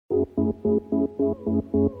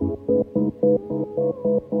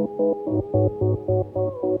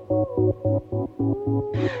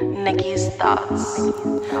Nikki's thoughts.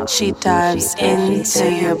 She dives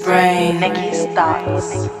into your brain. Nikki's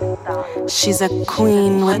thoughts. She's a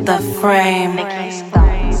queen with a frame. Nikki's thoughts.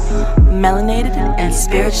 Melanated and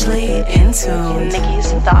spiritually in tune.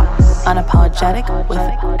 Nikki's thoughts. Unapologetic with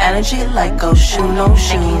energy like go shoe no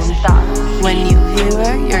shoes. When you hear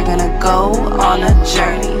her, you're gonna go on a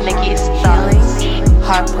journey. Nikki's healing,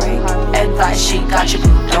 heartbreak, advice. She got you,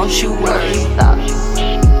 don't you worry.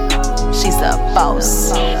 She's a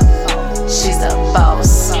boss. She's a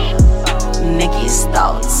boss. Nikki's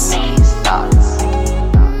thoughts. Nikki's thoughts.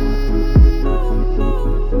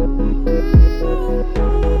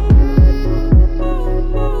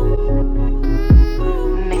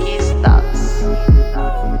 Nikki's thoughts.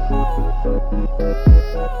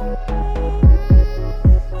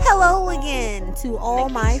 Hello again to all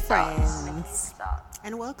my friends,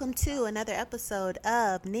 and welcome to another episode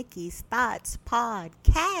of Nikki's Thoughts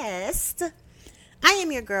Podcast. I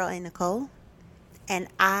am your girl, A. Nicole, and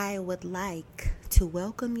I would like to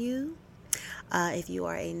welcome you. If you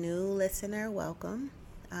are a new listener, welcome.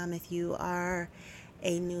 If you are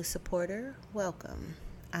a new supporter, welcome.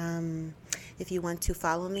 If you want to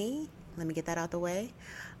follow me, let me get that out the way.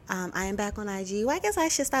 I am back on IG. Well, I guess I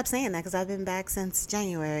should stop saying that because I've been back since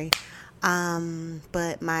January.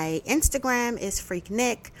 But my Instagram is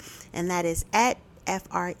FreakNick, and that is at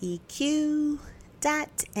FREQ.NIK.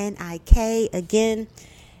 Again,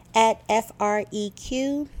 at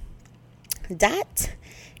FREQ.NIK.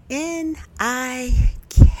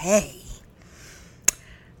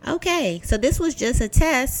 Okay, so this was just a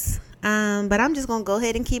test, but I'm just going to go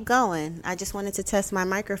ahead and keep going. I just wanted to test my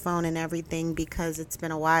microphone and everything because it's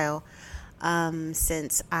been a while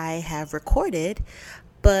since I have recorded,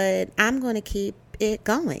 but I'm going to keep it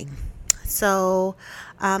going. So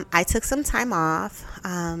I took some time off.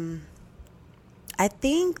 I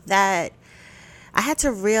think that I had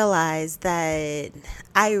to realize that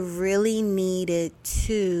I really needed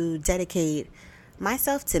to dedicate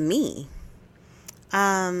myself to me.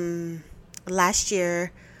 Last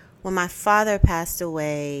year, when my father passed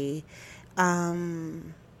away,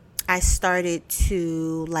 I started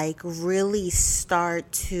to really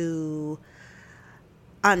start to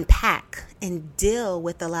unpack and deal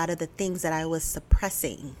with a lot of the things that I was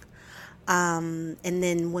suppressing. And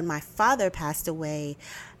then when my father passed away,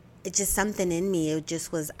 it just something in me.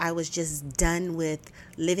 I was just done with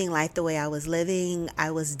living life the way I was living.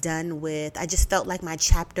 I just felt like my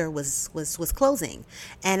chapter was closing,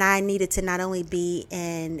 and I needed to not only be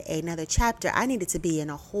in another chapter, I needed to be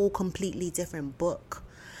in a whole completely different book.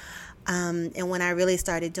 And when I really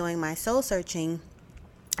started doing my soul searching,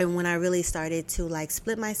 and when I really started to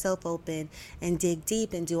split myself open and dig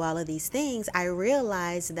deep and do all of these things, I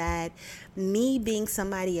realized that me being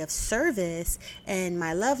somebody of service and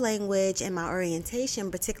my love language and my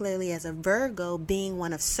orientation, particularly as a Virgo, being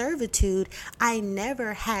one of servitude, I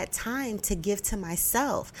never had time to give to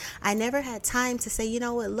myself. I never had time to say, you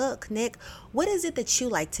know what, look, Nick, what is it that you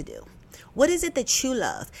like to do? What is it that you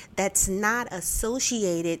love that's not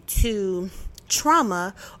associated to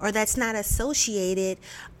trauma, or that's not associated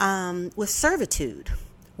with servitude?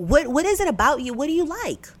 What is it about you? What do you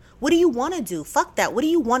like? What do you want to do? Fuck that. What do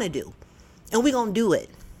you want to do? And we're going to do it.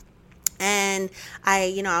 And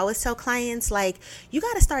I always tell clients, you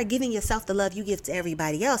got to start giving yourself the love you give to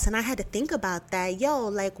everybody else. And I had to think about that.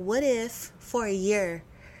 What if for a year,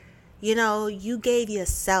 you gave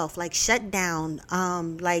yourself, shut down,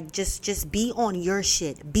 just be on your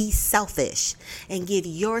shit, be selfish, and give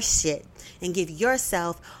your shit and give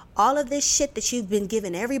yourself all of this shit that you've been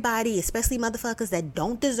giving everybody, especially motherfuckers that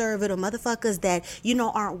don't deserve it, or motherfuckers that,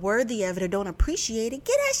 aren't worthy of it or don't appreciate it.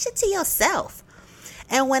 Get that shit to yourself.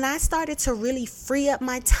 And when I started to really free up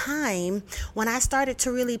my time, when I started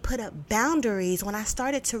to really put up boundaries, when I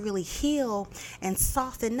started to really heal and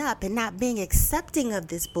soften up and not being accepting of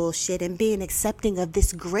this bullshit and being accepting of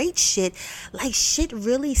this great shit, shit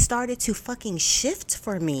really started to fucking shift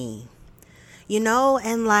for me, and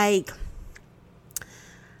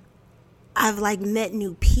I've met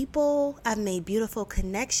new people. I've made beautiful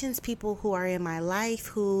connections, people who are in my life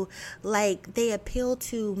who they appeal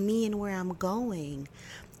to me and where I'm going.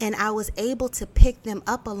 And I was able to pick them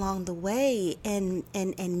up along the way and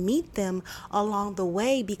meet them along the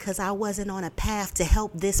way because I wasn't on a path to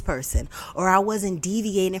help this person, or I wasn't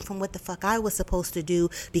deviating from what the fuck I was supposed to do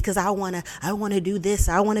because I wanna do this,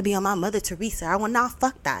 or I wanna be on my Mother Teresa.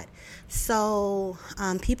 Fuck that. So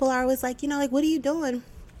people are always what are you doing?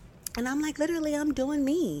 And I'm literally, I'm doing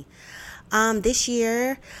me. This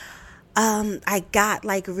year, I got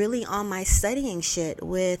like really on my studying shit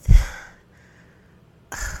with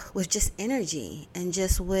just energy and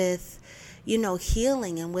just with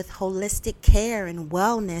healing and with holistic care and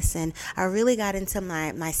wellness. And I really got into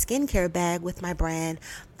my skincare bag with my brand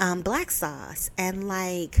Black Sauce, and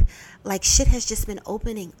like shit has just been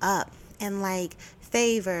opening up, and like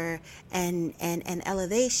favor and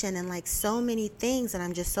elevation and like so many things. And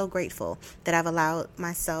I'm just so grateful that I've allowed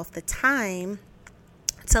myself the time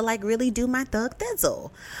to like really do my thug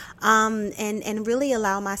thizzle, and really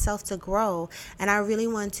allow myself to grow. And I really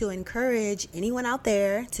want to encourage anyone out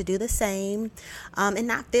there to do the same, and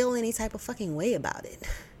not feel any type of fucking way about it.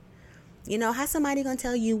 How's somebody gonna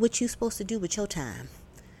tell you what you're supposed to do with your time?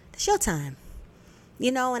 It's your time.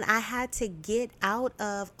 And I had to get out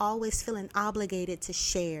of always feeling obligated to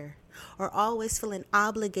share, or always feeling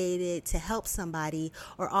obligated to help somebody,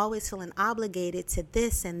 or always feeling obligated to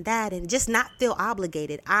this and that, and just not feel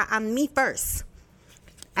obligated. I'm me first.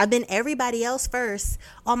 I've been everybody else first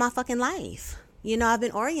all my fucking life. I've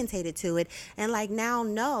been orientated to it, and like now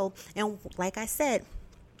no. And like I said,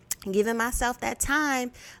 giving myself that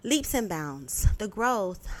time, leaps and bounds, the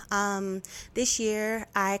growth. This year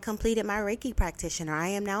I completed my Reiki practitioner. I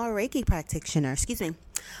am now a Reiki practitioner. Excuse me.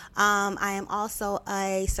 I am also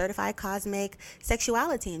a certified cosmic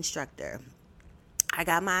sexuality instructor. I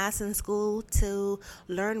got my ass in school to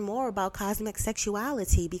learn more about cosmic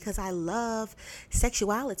sexuality because I love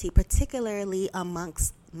sexuality, particularly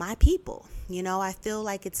amongst my people. I feel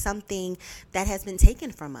like it's something that has been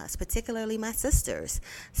taken from us, particularly my sisters.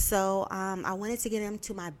 So I wanted to get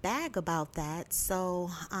into my bag about that. So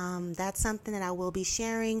that's something that I will be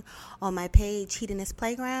sharing on my page, Hedonist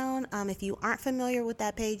Playground. If you aren't familiar with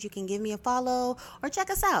that page, you can give me a follow or check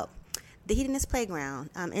us out. The Hedonist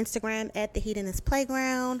Playground, Instagram at The Hedonist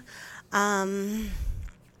Playground.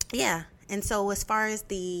 Yeah. And so as far as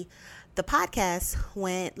the podcast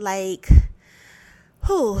went,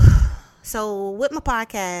 so with my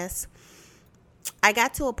podcast, I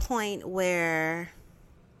got to a point where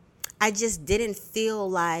I just didn't feel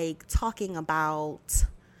like talking about,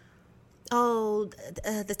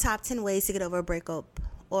 the top 10 ways to get over a breakup,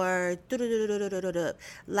 or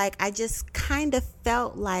like I just kind of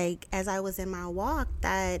felt like as I was in my walk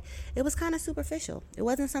that it was kind of superficial. It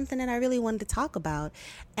wasn't something that I really wanted to talk about,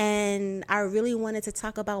 and I really wanted to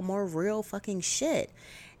talk about more real fucking shit.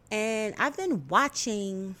 And I've been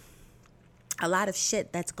watching a lot of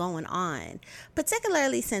shit that's going on,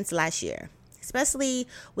 particularly since last year, especially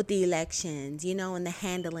with the elections, and the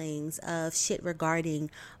handlings of shit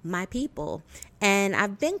regarding my people. And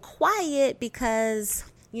I've been quiet because,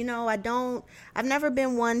 I've never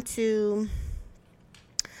been one to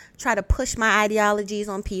try to push my ideologies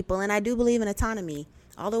on people. And I do believe in autonomy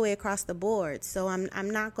all the way across the board. So I'm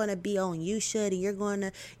not going to be on you should, and you're going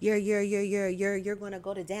to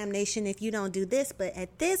go to damnation if you don't do this. But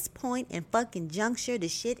at this point in fucking juncture, the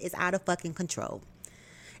shit is out of fucking control.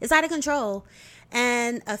 It's out of control.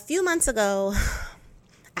 And a few months ago,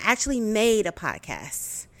 I actually made a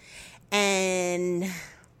podcast, and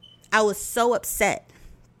I was so upset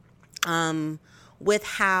with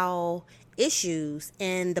how issues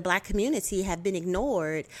in the Black community have been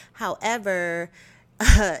ignored. However,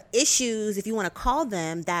 issues, if you want to call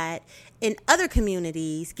them that, in other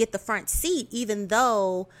communities get the front seat, even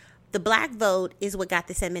though the Black vote is what got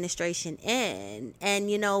this administration in. And,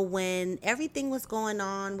 when everything was going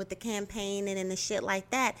on with the campaign and the shit like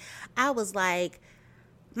that, I was like,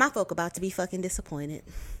 my folk about to be fucking disappointed.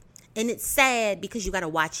 And it's sad because you got to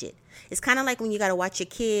watch it. It's kind of like when you got to watch your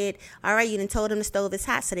kid. All right, you done told them the stove is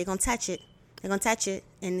hot, so they're going to touch it. They're going to touch it.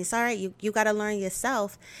 And it's all right. You got to learn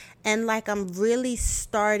yourself. And like I'm really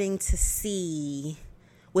starting to see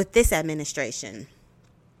with this administration,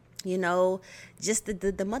 just the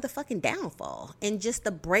motherfucking downfall and just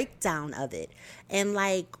the breakdown of it. And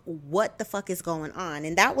like what the fuck is going on.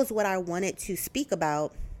 And that was what I wanted to speak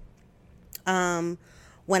about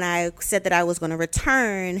when I said that I was going to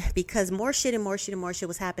return, because more shit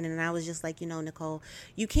was happening. And I was just like, Nicole,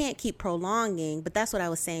 you can't keep prolonging. But that's what I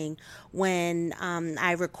was saying when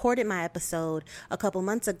I recorded my episode a couple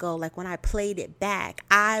months ago. Like when I played it back,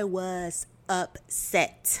 I was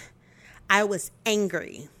upset. I was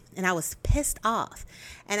angry and I was pissed off.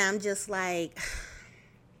 And I'm just like,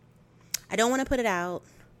 I don't want to put it out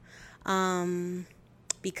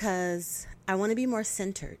because I want to be more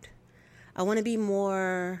centered. I want to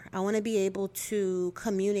be able to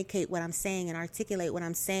communicate what I'm saying and articulate what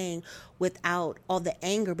I'm saying without all the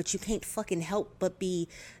anger, but you can't fucking help but be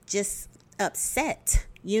just upset.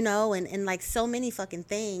 and like so many fucking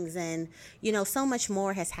things, and so much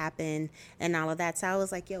more has happened and all of that. So I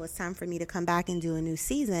was like, yo, it's time for me to come back and do a new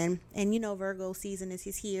season. And Virgo season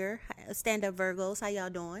is here. Stand up Virgos, how y'all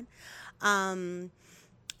doing?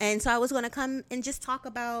 And so I was going to come and just talk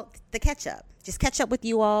about the catch up with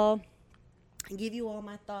you all and give you all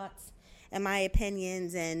my thoughts and my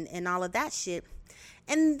opinions and all of that shit.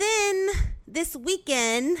 And then this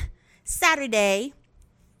weekend, Saturday,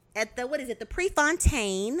 at the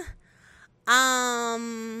Prefontaine,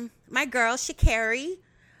 my girl Sha'Carri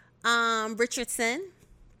Richardson,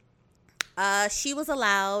 she was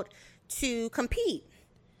allowed to compete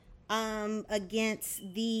against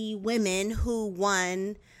the women who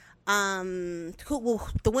won, the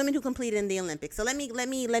women who completed in the Olympics. So let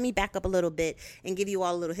me back up a little bit and give you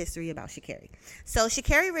all a little history about Sha'Carri. So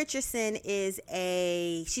Sha'Carri Richardson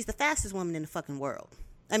she's the fastest woman in the fucking world.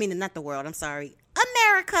 I mean, not the world, I'm sorry,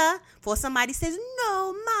 America. Before somebody says,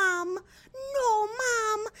 no, mom.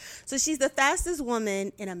 So she's the fastest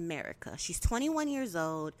woman in America. She's 21 years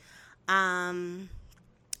old. I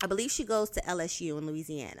believe she goes to LSU in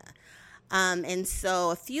Louisiana. And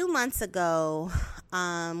so a few months ago,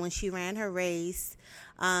 when she ran her race,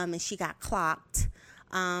 and she got clocked,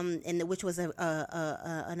 which was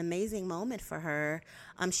an amazing moment for her.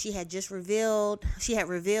 She had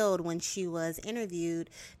revealed when she was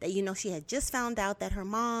interviewed that, she had just found out that her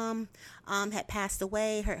mom had passed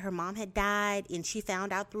away. Her mom had died, and she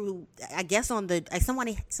found out through, I guess,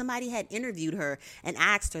 somebody had interviewed her and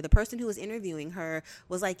asked her. The person who was interviewing her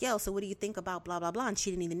was like, yo, so what do you think about blah, blah, blah? And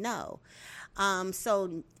she didn't even know.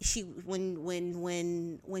 So she, when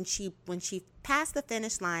she passed the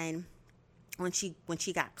finish line, when she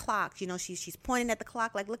got clocked, she's pointing at the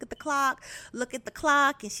clock, like, look at the clock,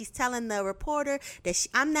 and she's telling the reporter that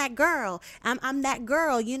I'm that girl, I'm that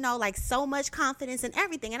girl, like so much confidence and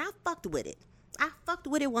everything, and I fucked with it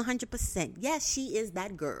 100%. Yes, she is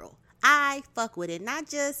that girl. I fuck with it, not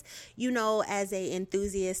just, as a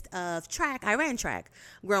enthusiast of track. I ran track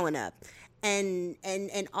growing up. And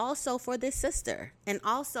also for this sister, and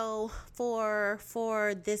also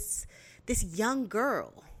for this young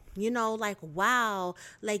girl. Like, wow,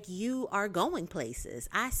 like, you are going places.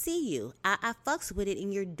 I see you. I fucks with it,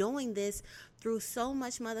 and you're doing this through so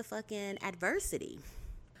much motherfucking adversity.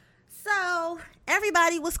 So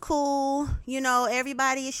everybody was cool.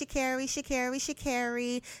 Everybody is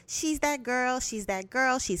Sha'Carri. She's that girl.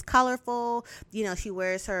 She's colorful. She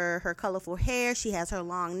wears her colorful hair. She has her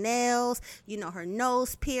long nails, her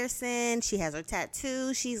nose piercing. She has her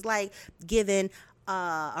tattoo. She's like giving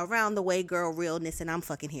around the way girl realness, and I'm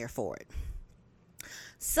fucking here for it.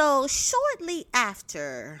 So shortly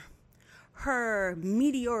after her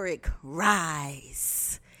meteoric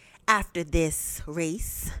rise after this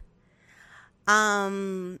race,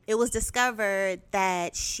 it was discovered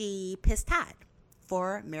that she pissed hot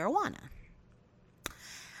for marijuana.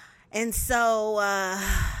 And so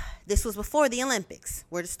this was before the Olympics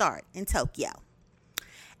were to start in Tokyo.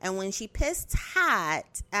 And when she pissed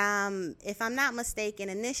hot, if I'm not mistaken,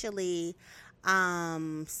 initially, I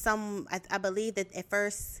believe that at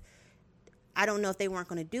first, I don't know if they weren't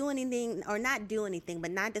going to do anything or not do anything, but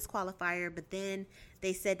not disqualify her. But then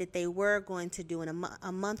they said that they were going to do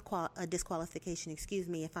a disqualification,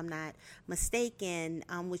 if I'm not mistaken,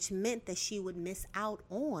 which meant that she would miss out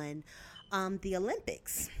on the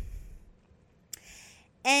Olympics.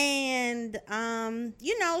 And,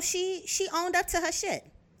 she owned up to her shit.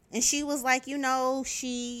 And she was like,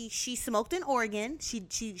 she smoked in Oregon.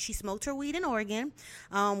 She smoked her weed in Oregon,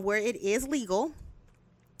 where it is legal.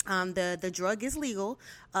 The drug is legal.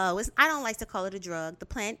 I don't like to call it a drug. The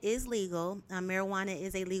plant is legal. Marijuana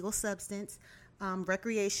is a legal substance,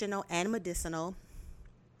 recreational and medicinal.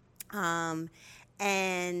 However,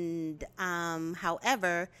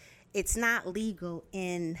 it's not legal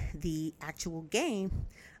in the actual game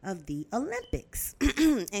of the Olympics.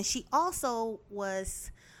 And she also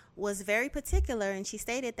was very particular, and she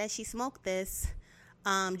stated that she smoked this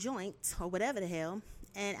joint or whatever the hell,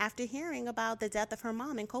 and after hearing about the death of her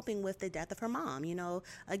mom and coping with the death of her mom.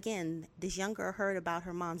 Again, this young girl heard about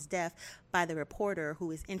her mom's death by the reporter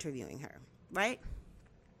who is interviewing her, right?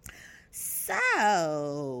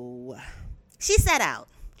 So she set out.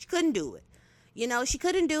 She couldn't do it. She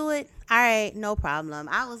couldn't do it. All right, no problem.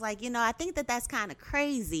 I was like, I think that's kind of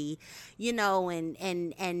crazy, and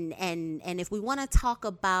if we want to talk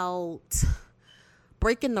about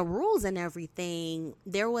breaking the rules and everything,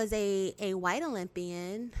 there was a white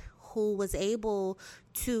Olympian who was able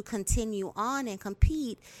to continue on and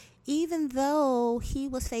compete even though he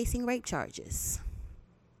was facing rape charges.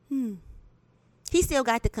 He still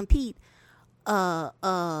got to compete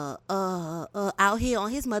out here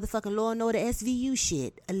on his motherfucking Law and Order SVU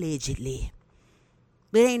shit, allegedly.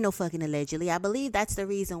 But it ain't no fucking allegedly. I believe that's the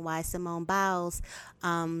reason why Simone Biles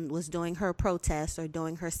was doing her protest or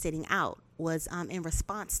doing her sitting out, was in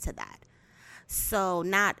response to that. So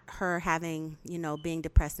not her having, being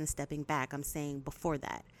depressed and stepping back. I'm saying before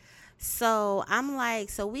that. So I'm like,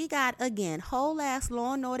 so we got, again, whole ass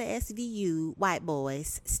Law and Order SVU white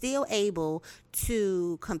boys still able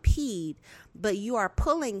to compete, but you are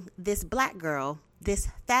pulling this black girl, this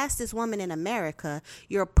fastest woman in America,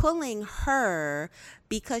 you're pulling her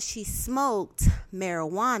because she smoked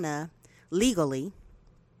marijuana legally.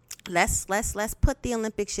 Let's put the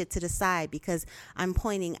Olympic shit to the side, because I'm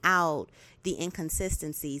pointing out the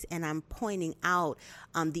inconsistencies and I'm pointing out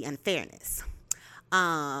the unfairness.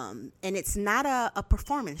 And it's not a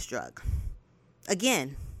performance drug.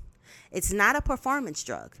 Again, it's not a performance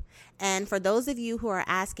drug. And for those of you who are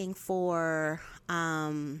asking for,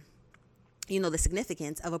 the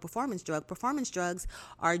significance of a performance drugs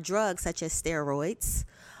are drugs such as steroids,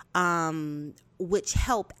 which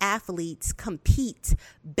help athletes compete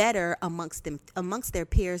better amongst their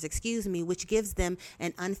peers, which gives them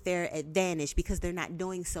an unfair advantage because they're not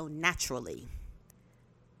doing so naturally.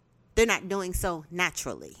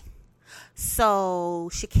 So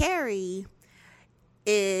Sha'Carri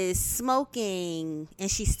is smoking, and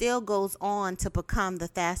she still goes on to become the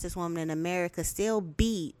fastest woman in America, still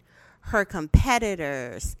beat her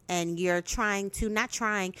competitors, and you're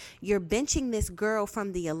you're benching this girl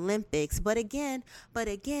from the Olympics. But again,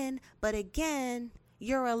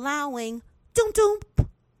 you're allowing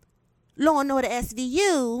Law and Order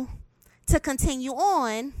SVU to continue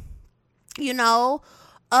on,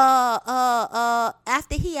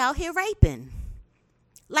 after he out here raping.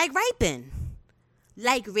 Like raping.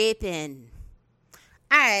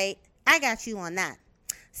 All right, I got you on that.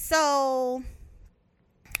 So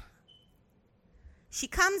she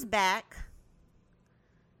comes back.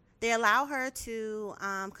 They allow her to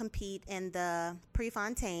compete in the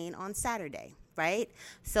Prefontaine on Saturday, right?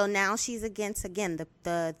 So now she's against, again,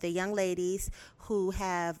 the young ladies who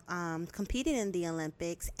have competed in the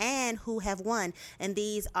Olympics and who have won. And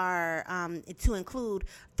these are to include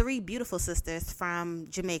 3 beautiful sisters from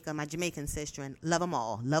Jamaica, my Jamaican sister, and love them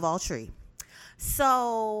all. Love all 3.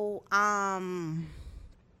 So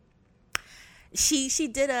she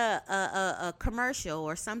did a commercial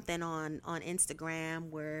or something on Instagram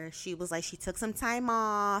where she was like, she took some time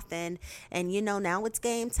off and now it's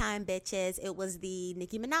game time, bitches. It was the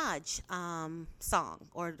Nicki Minaj song,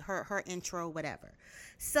 or her intro, whatever.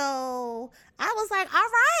 So I was like, all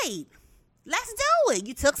right, let's do it.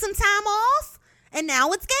 You took some time off and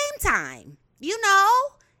now it's game time,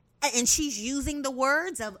 And she's using the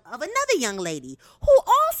words of another young lady who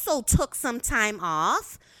also took some time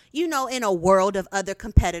off, in a world of other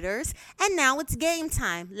competitors. And now it's game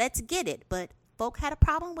time. Let's get it. But folk had a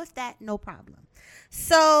problem with that. No problem.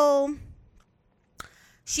 So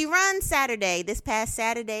she runs this past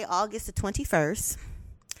Saturday, August the 21st.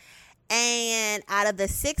 And out of the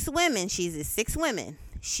 6 women,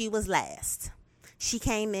 she was last. She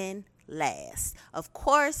came in last. Of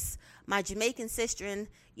course, my Jamaican sister,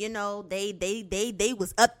 they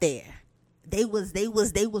was up there. They was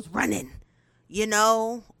running.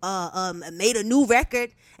 Made a new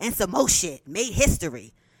record and some more shit, made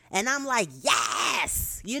history. And I'm like,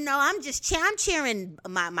 yes, I'm cheering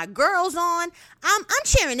my girls on. I'm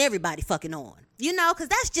cheering everybody fucking on, because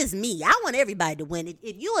that's just me. I want everybody to win.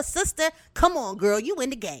 If you a sister, come on, girl, you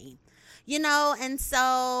win the game, And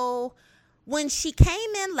so when she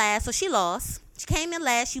came in last, so she lost. She came in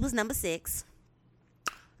last. She was number 6,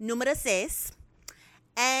 número 6,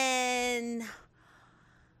 and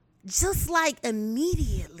just like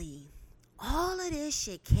immediately, all of this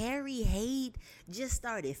Sha'Carri hate just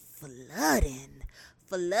started flooding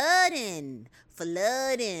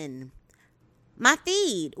my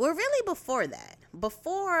feed. Well, really before that,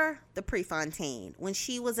 before the Prefontaine, when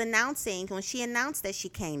she announced that she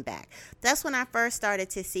came back, that's when I first started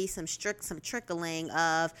to see some trickling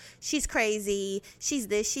of, she's crazy, she's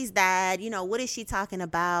this, she's that, what is she talking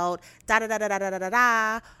about, da da da da da da da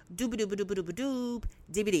da, doob doob doob doob doob,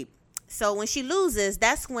 dibby deep. So when she loses,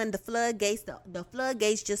 that's when the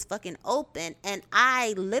floodgates just fucking open. And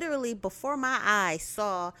I literally, before my eyes,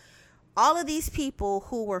 saw all of these people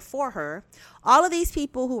who were for her, all of these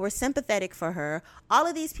people who were sympathetic for her, all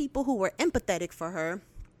of these people who were empathetic for her,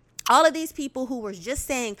 all of these people who were just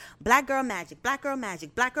saying, black girl magic, black girl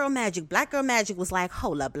magic, black girl magic, black girl magic, was like,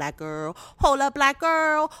 hold up, black girl, hold up, black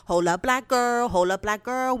girl, hold up, black girl, hold up, black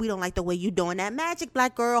girl. We don't like the way you doing that magic,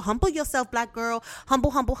 black girl. Humble yourself, black girl.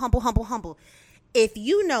 Humble, humble, humble, humble, humble. If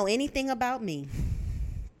you know anything about me,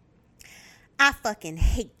 I fucking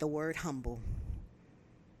hate the word humble.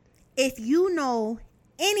 If you know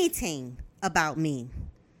anything about me,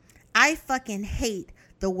 I fucking hate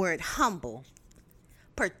the word humble.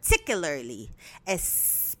 Particularly,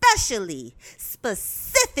 especially,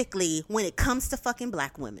 specifically when it comes to fucking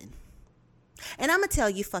black women. And I'm going to tell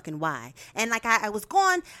you fucking why. And like I was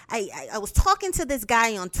talking to this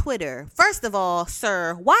guy on Twitter. First of all,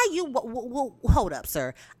 sir, hold up,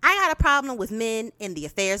 sir. I got a problem with men in the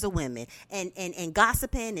affairs of women and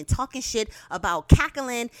gossiping and talking shit about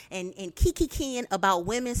cackling and kikiing about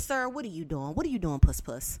women. Sir, what are you doing? What are you doing,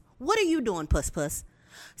 puss? What are you doing, puss?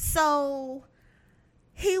 So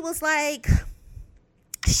he was like,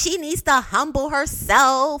 she needs to humble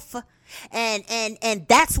herself. And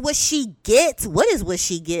that's what she gets. What is what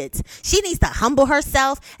she gets? She needs to humble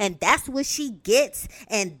herself, and that's what she gets.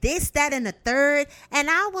 And this, that, and the third. And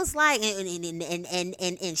I was like,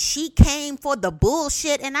 and she came for the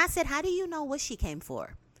bullshit. And I said, how do you know what she came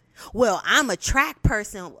for? Well, I'm a track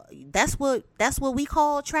person. That's what we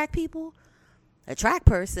call track people. A track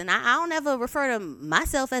person. I don't ever refer to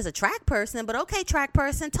myself as a track person, but okay, track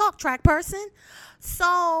person, talk track person.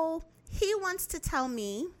 So he wants to tell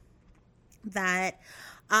me that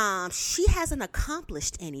she hasn't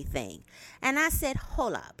accomplished anything. And I said,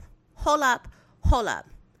 hold up.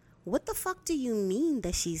 What the fuck do you mean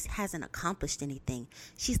that she hasn't accomplished anything?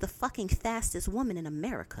 She's the fucking fastest woman in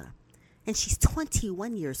America. And she's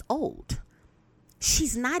 21 years old.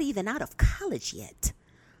 She's not even out of college yet.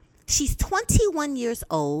 She's 21 years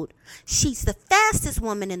old. She's the fastest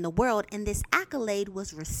woman in the world. And this accolade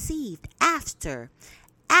was received after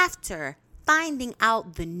finding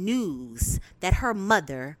out the news that her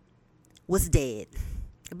mother was dead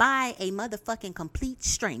by a motherfucking complete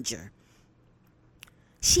stranger.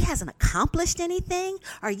 She hasn't accomplished anything?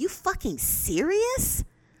 Are you fucking serious?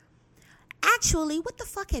 Actually, what the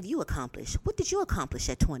fuck have you accomplished? What did you accomplish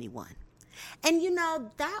at 21? And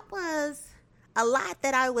that was a lot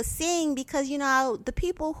that I was seeing because, the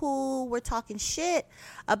people who were talking shit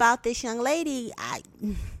about this young lady,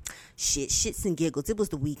 shits and giggles. It was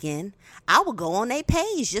the weekend. I would go on their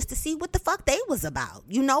page just to see what the fuck they was about.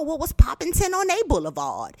 What was popping 10 on their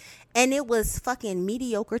boulevard. And it was fucking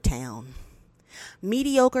mediocre town.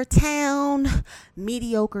 Mediocre town.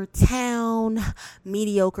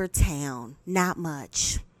 Not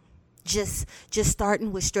much. Just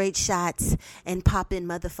starting with straight shots and popping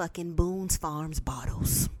motherfucking Boone's Farms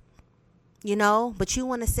bottles. But you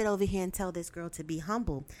want to sit over here and tell this girl to be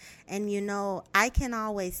humble. And, I can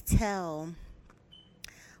always tell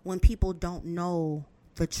when people don't know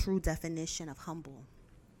the true definition of humble.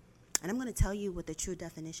 And I'm going to tell you what the true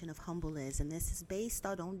definition of humble is. And this is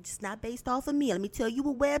it's not based off of me. Let me tell you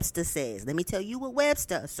what Webster says. Let me tell you what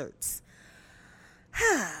Webster asserts.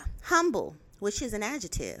 Humble, which is an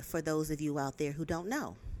adjective for those of you out there who don't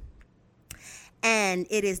know. And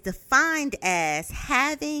it is defined as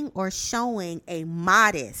having or showing a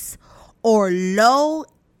modest or low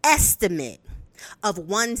estimate of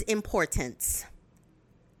one's importance.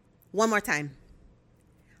 One more time.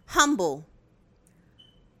 Humble,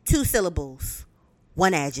 2 syllables,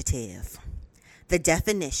 1 adjective. The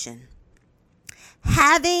definition: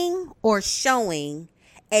 having or showing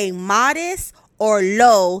a modest or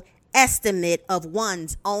low estimate of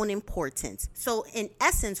one's own importance. So in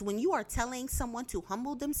essence, when you are telling someone to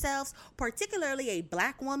humble themselves, particularly a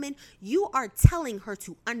black woman, you are telling her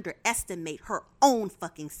to underestimate her own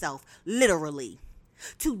fucking self, literally.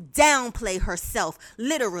 To downplay herself,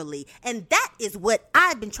 literally. And that is what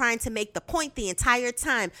I've been trying to make the point the entire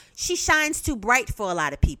time. She shines too bright for a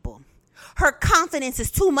lot of people. Her confidence is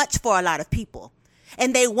too much for a lot of people.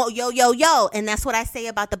 And they want yo. And that's what I say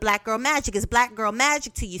about the black girl magic. It's black girl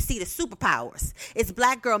magic till you see the superpowers. It's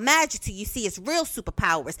black girl magic till you see its real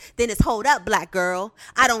superpowers. Then it's hold up, black girl.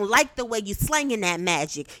 I don't like the way you slanging that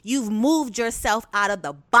magic. You've moved yourself out of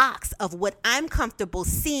the box of what I'm comfortable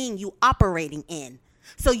seeing you operating in.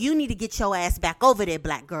 So you need to get your ass back over there,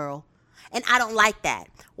 black girl. And I don't like that.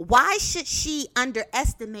 Why should she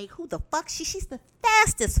underestimate who the fuck she's the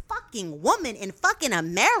fastest fucking woman in fucking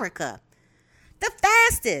America. The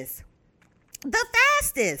fastest in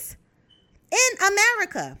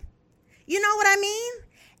America. You know what I mean?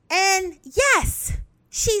 And yes,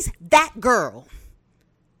 she's that girl.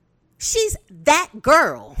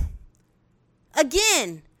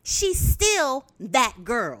 Again, she's still that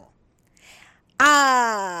girl.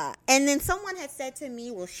 And then someone had said to me,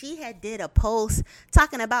 well, she had did a post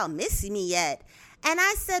talking about Missy Me Yet. And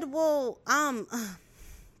I said, well, a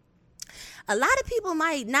lot of people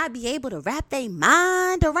might not be able to wrap their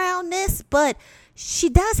mind around this, but she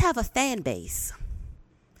does have a fan base.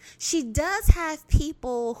 She does have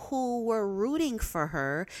people who were rooting for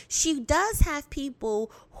her. She does have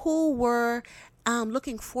people who were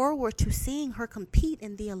looking forward to seeing her compete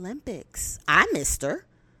in the Olympics. I missed her.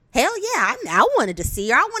 Hell yeah, I wanted to see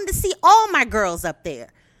her. I wanted to see all my girls up there.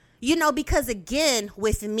 You know, because again,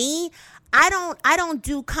 with me, I don't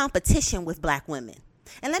do competition with black women.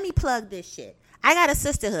 And let me plug this shit. I got a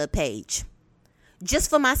sisterhood page just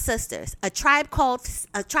for my sisters. A tribe called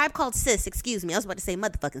sis. Excuse me. I was about to say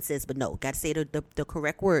motherfucking sis, but no, got to say the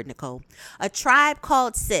correct word, Nicole. A tribe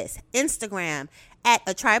called sis. Instagram at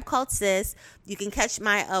a tribe called sis. You can catch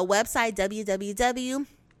my website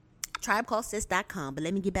www.tribecalledsis.com. But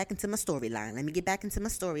let me get back into my storyline.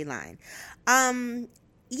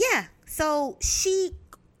 Yeah. So she's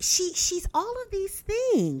all of these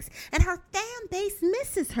things, and her fan base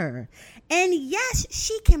misses her. And yes,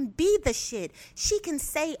 she can be the shit. She can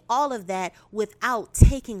say all of that without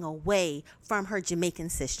taking away from her Jamaican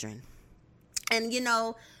sister. And you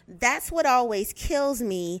know, that's what always kills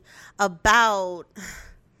me about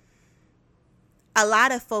a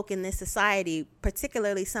lot of folk in this society,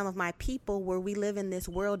 particularly some of my people, where we live in this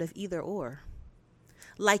world of either or.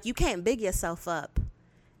 Like, you can't big yourself up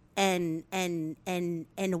and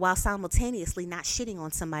while simultaneously not shitting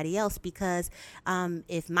on somebody else, because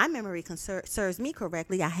if my memory serves me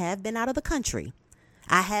correctly, I have been out of the country.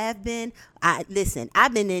 I've been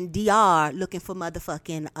in DR looking for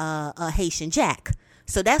motherfucking Haitian Jack.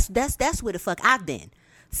 So that's where the fuck I've been.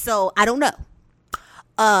 So I don't know.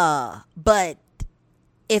 But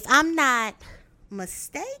if I'm not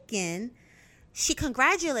mistaken, she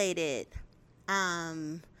congratulated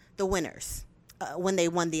the winners when they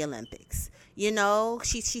won the Olympics. You know,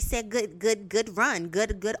 she said good run,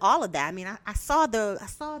 good all of that. I mean, I saw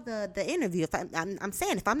the interview. I'm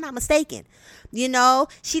saying, if I'm not mistaken, you know,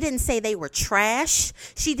 she didn't say they were trash.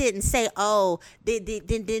 She didn't say, oh,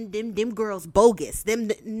 them girls bogus.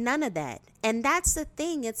 None of that. And that's the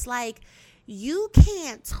thing. It's like, you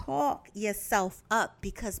can't talk yourself up,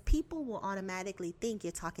 because people will automatically think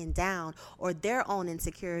you're talking down, or their own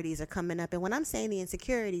insecurities are coming up. And when I'm saying the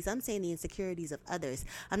insecurities, I'm saying the insecurities of others.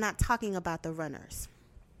 I'm not talking about the runners.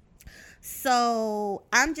 So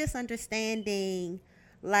I'm just understanding,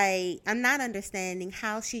 I'm not understanding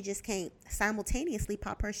how she just can't simultaneously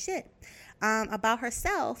pop her shit about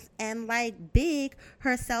herself and big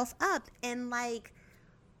herself up. And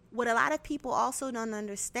what a lot of people also don't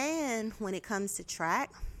understand when it comes to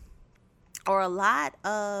track, or a lot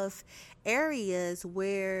of areas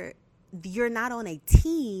where you're not on a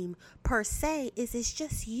team per se, is it's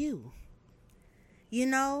just you. You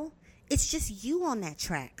know, it's just you on that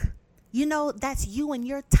track. You know, that's you and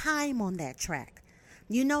your time on that track.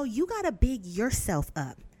 You know, you got to big yourself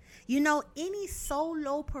up. You know, any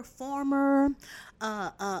solo performer,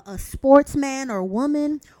 a sportsman or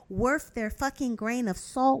woman worth their fucking grain of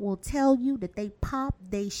salt will tell you that they pop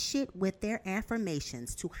they shit with their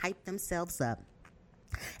affirmations to hype themselves up,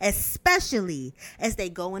 especially as they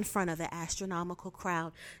go in front of an astronomical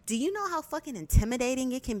crowd. Do you know how fucking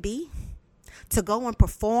intimidating it can be to go and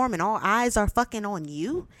perform and all eyes are fucking on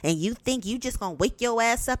you, and you think you just gonna wake your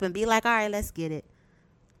ass up and be like, all right, let's get it?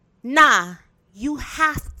 Nah. You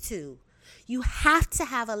have to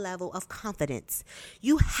have a level of confidence.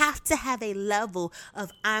 You have to have a level of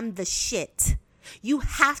I'm the shit. You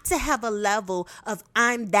have to have a level of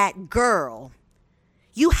I'm that girl.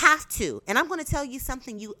 You have to. And I'm going to tell you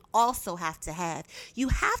something you also have to have. You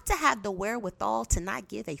have to have the wherewithal to not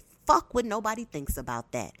give a fuck what nobody thinks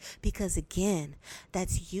about that. Because again,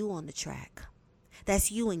 that's you on the track.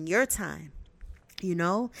 That's you in your time, you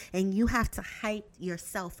know, and you have to hype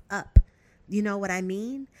yourself up. You know what I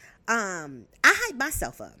mean? I hype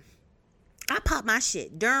myself up. I pop my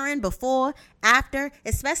shit during, before, after,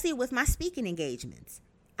 especially with my speaking engagements.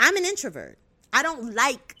 I'm an introvert. I don't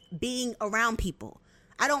like being around people.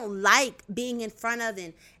 I don't like being in front of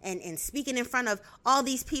and speaking in front of all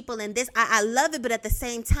these people and this. I love it, but at the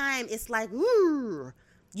same time, it's like, ooh,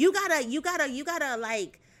 you gotta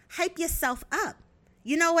like hype yourself up.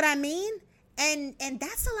 You know what I mean? And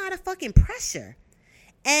that's a lot of fucking pressure.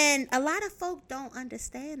 And a lot of folk don't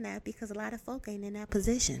understand that, because a lot of folk ain't in that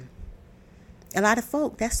position. A lot of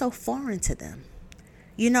folk, that's so foreign to them.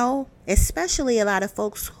 You know, especially a lot of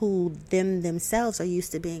folks who themselves are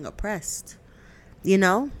used to being oppressed. You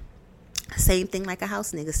know, same thing like a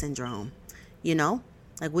house nigga syndrome. You know,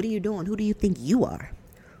 like, what are you doing? Who do you think you are?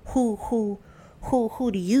 Who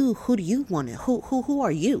do you want to? Who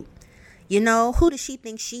are you? You know, who does she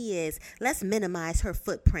think she is? Let's minimize her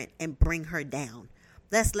footprint and bring her down.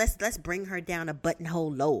 Let's bring her down a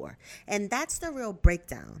buttonhole lower. And that's the real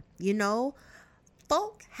breakdown. You know,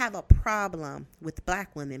 folk have a problem with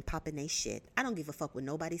black women popping they shit. I don't give a fuck what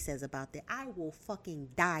nobody says about that. I will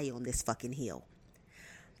fucking die on this fucking hill.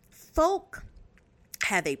 Folk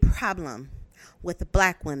have a problem with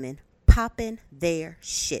black women popping their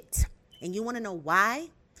shit. And you want to know why?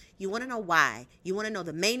 You want to know why? You want to know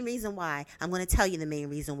the main reason why? I'm going to tell you the main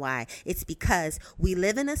reason why. It's because we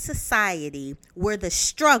live in a society where the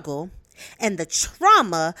struggle and the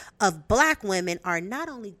trauma of black women are not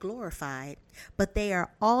only glorified, but they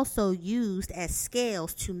are also used as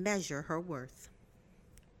scales to measure her worth.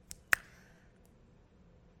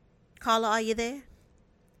 Carla, are you there?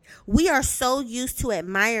 We are so used to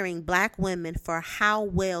admiring black women for how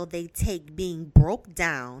well they take being broke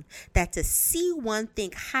down that to see one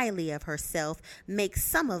think highly of herself makes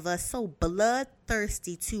some of us so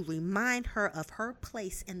bloodthirsty to remind her of her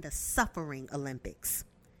place in the suffering Olympics.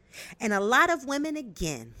 And a lot of women,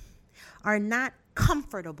 again, are not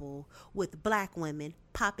comfortable with black women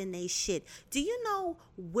popping they shit. Do you know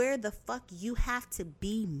where the fuck you have to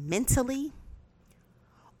be mentally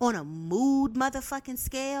on a mood motherfucking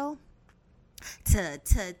scale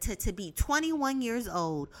to be 21 years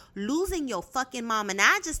old, losing your fucking mom? And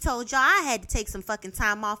I just told y'all I had to take some fucking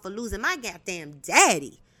time off for losing my goddamn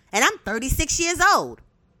daddy. And I'm 36 years old.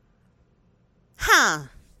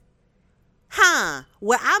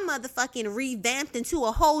 Where I motherfucking revamped into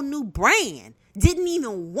a whole new brand. Didn't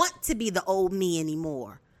even want to be the old me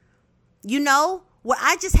anymore. You know? Where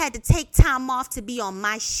I just had to take time off to be on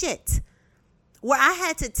my shit. Where I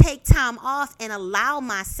had to take time off and allow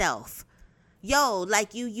myself. Yo,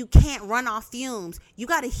 like you can't run off fumes. You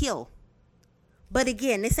got to heal. But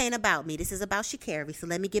again, this ain't about me. This is about Sha'Carri. So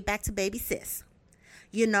let me get back to baby sis.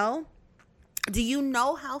 You know? Do you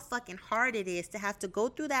know how fucking hard it is to have to go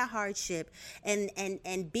through that hardship and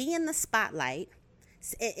be in the spotlight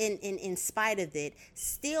in spite of it,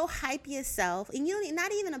 still hype yourself, and you know,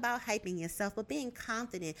 not even about hyping yourself, but being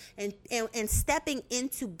confident and stepping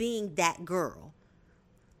into being that girl?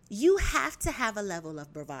 You have to have a level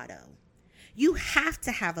of bravado. You have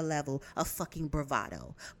to have a level of fucking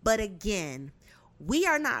bravado. But again, we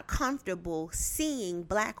are not comfortable seeing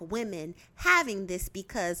black women having this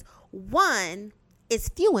because, one, it's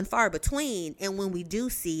few and far between. And when we do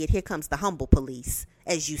see it, here comes the humble police,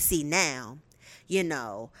 as you see now, you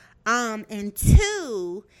know. And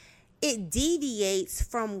two, it deviates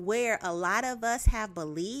from where a lot of us have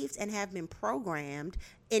believed and have been programmed.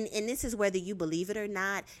 And this is whether you believe it or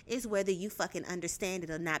not, is whether you fucking understand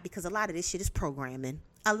it or not, because a lot of this shit is programming.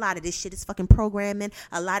 A lot of this shit is fucking programming.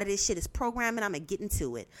 A lot of this shit is programming. I'm going to get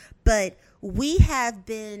into it. But we have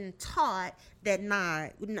been taught that,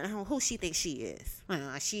 who she thinks she is.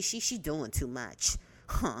 She doing too much.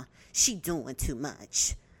 She doing too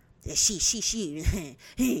much.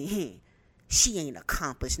 She ain't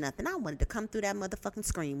accomplished nothing. I wanted to come through that motherfucking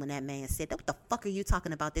screen when that man said that. What the fuck are you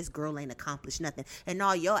talking about? This girl ain't accomplished nothing. And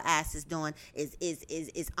all your ass is doing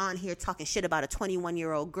is on here talking shit about a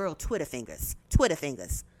 21-year-old girl. Twitter fingers.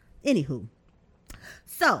 Anywho.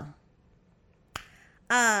 So,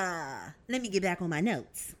 let me get back on my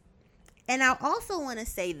notes. And I also want to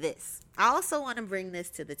say this. I also want to bring this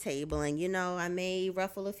to the table. And, you know, I may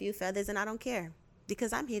ruffle a few feathers and I don't care.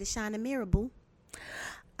 Because I'm here to shine a mirror, boo.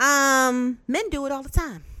 Men do it all the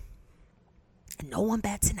time. And no one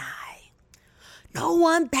bats an eye. No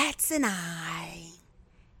one bats an eye.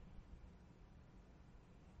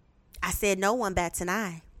 I said no one bats an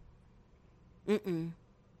eye. I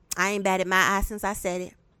ain't batted my eye since I said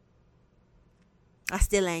it. I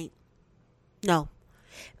still ain't. No.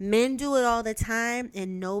 Men do it all the time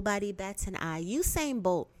and nobody bats an eye. Usain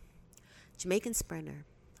Bolt, Jamaican sprinter,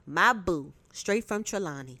 my boo, straight from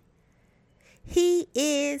Trelawney. He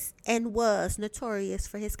is and was notorious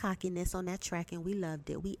for his cockiness on that track, and we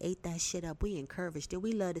loved it. We ate that shit up. We encouraged it.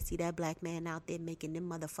 We love to see that black man out there making them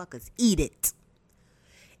motherfuckers eat it.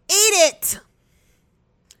 Eat it!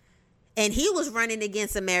 And he was running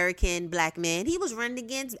against American black men. He was running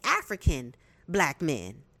against African black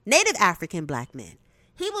men, Native African black men.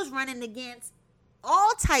 He was running against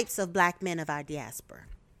all types of black men of our diaspora.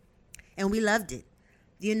 And we loved it.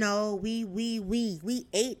 You know, we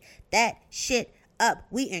ate that shit up.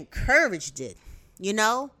 We encouraged it, you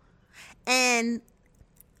know? And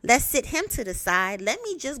let's sit him to the side. Let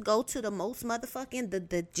me just go to the most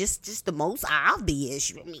motherfucking, just the most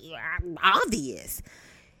obvious. Obvious.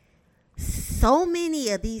 So many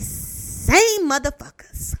of these same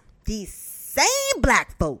motherfuckers, these same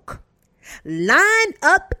black folk, line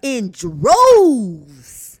up in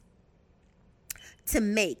droves to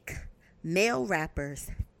make male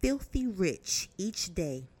rappers filthy rich each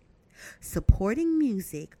day, supporting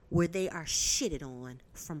music where they are shitted on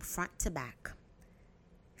from front to back.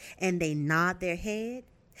 and they nod their head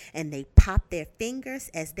and they pop their fingers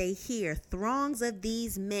as they hear throngs of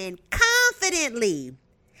these men confidently,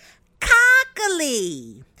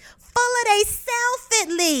 cockily, full of they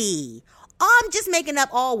selfitly. Oh, I'm just making up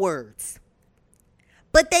all words.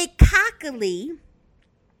 But they cockily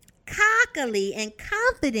and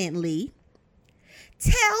confidently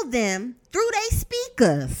tell them through their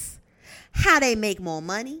speakers how they make more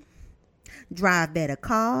money, drive better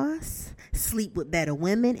cars, sleep with better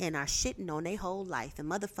women, and are shitting on their whole life. And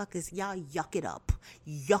motherfuckers, y'all yuck it up.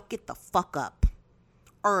 Yuck it the fuck up.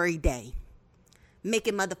 Every day.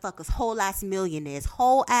 Making motherfuckers whole ass millionaires,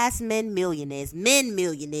 whole ass men millionaires,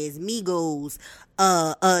 Migos,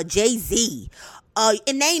 Jay-Z,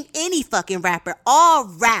 and name any fucking rapper. All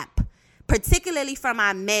rap, particularly from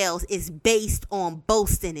our males, is based on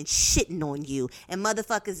boasting and shitting on you. And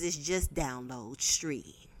motherfuckers is just download, stream.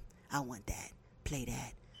 I want that. Play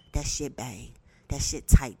that. That shit bang. That shit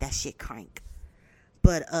tight. That shit crank.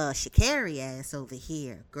 But Sha'Carri ass over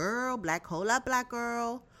here. Girl, whole up black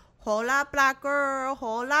girl. Whole up black girl.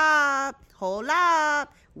 Whole up.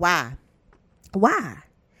 Why?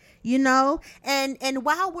 You know? And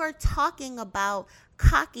while we're talking about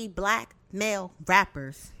cocky black male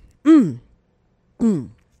rappers, now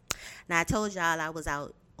I told y'all I was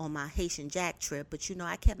out on my Haitian Jack trip, but you know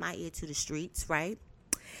I kept my ear to the streets, right?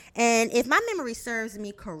 And if my memory serves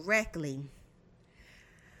me correctly,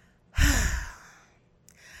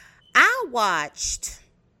 I watched,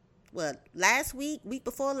 last week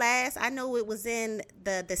before last, I know it was in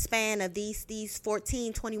the span of these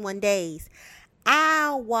 14, 21 days,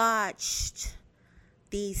 I watched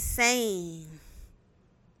these same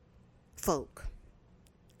folk,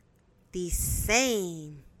 these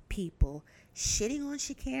same people shitting on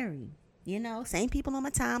Sha'Carri. You know, same people on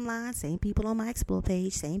my timeline, same people on my Explore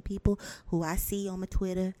page, same people who I see on my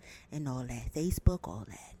Twitter and all that, Facebook, all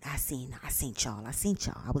that. I seen y'all. I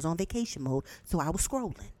was on vacation mode, so I was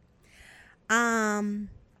scrolling. I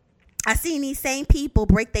seen these same people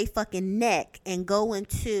break their fucking neck and go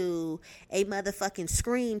into a motherfucking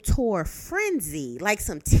scream tour frenzy like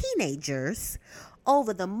some teenagers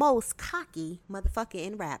over the most cocky motherfucker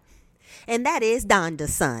in rap. And that is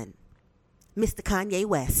Donda's son, Mr. Kanye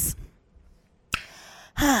West.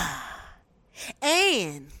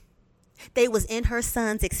 And they was in her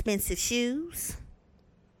son's expensive shoes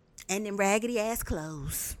and them raggedy ass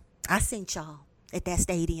clothes. I seen y'all at that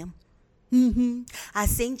stadium. I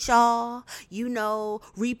seen y'all,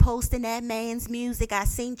 reposting that man's music. I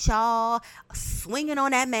seen y'all swinging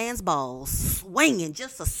on that man's balls. Swinging,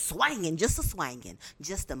 just a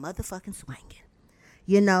motherfucking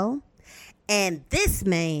swinging. And this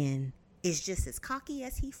man is just as cocky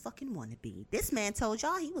as he fucking want to be. This man told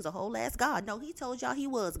y'all he was a whole ass god. No, he told y'all he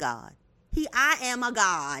was God. I am a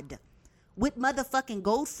god with motherfucking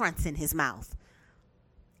gold fronts in his mouth.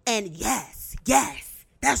 And yes,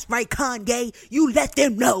 that's right, Kanye. You let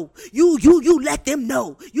them know. You let them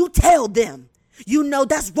know. You tell them.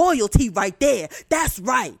 That's royalty right there. That's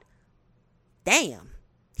right. Damn.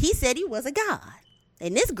 He said he was a god.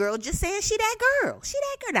 And this girl just saying she that girl.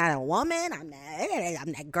 Not a woman. I'm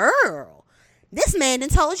that girl. This man done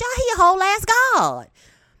told y'all he a whole ass god.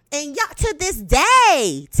 And y'all till this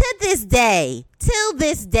day,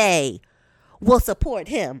 will support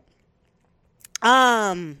him.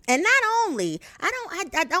 And not only, I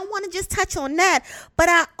don't want to just touch on that, but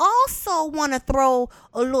I also want to throw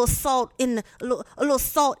a little salt in the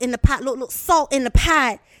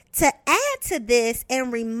pot to add to this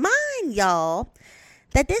and remind y'all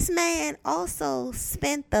that this man also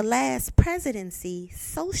spent the last presidency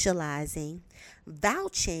socializing,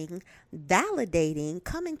 vouching, validating,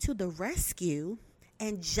 coming to the rescue,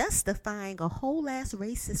 and justifying a whole ass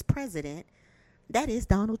racist president, that is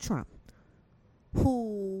Donald Trump,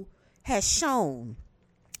 who has shown,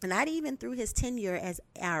 not even through his tenure as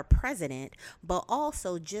our president, but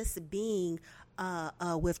also just being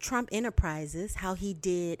with Trump Enterprises, how he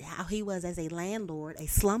was as a landlord, a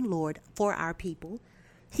slumlord for our people.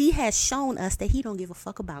 He has shown us that he don't give a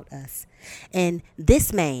fuck about us. And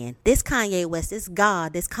this man, this Kanye West, this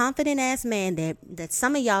God, this confident ass man that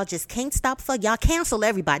some of y'all just can't stop fuck. Y'all cancel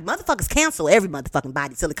everybody. Motherfuckers cancel every motherfucking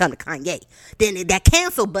body till it come to Kanye. Then that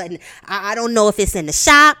cancel button, I don't know if it's in the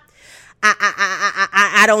shop.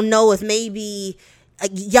 I don't know if maybe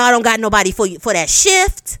y'all don't got nobody for that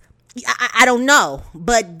shift. I don't know,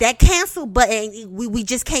 but that cancel button, we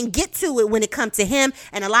just can't get to it when it comes to him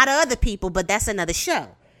and a lot of other people, but that's another show.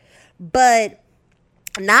 But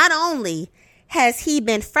not only has he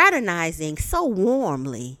been fraternizing so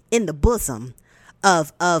warmly in the bosom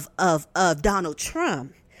of Donald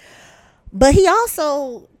Trump, But he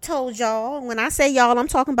also told y'all, when I say y'all, I'm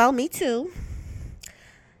talking about me too,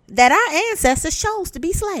 that our ancestors chose to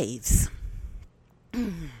be slaves. Is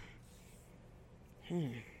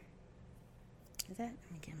that?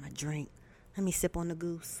 Let me get my drink. Let me sip on the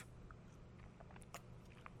goose.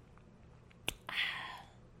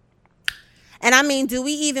 And I mean, do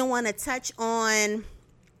we even want to touch on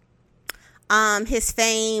his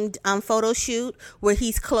famed photo shoot where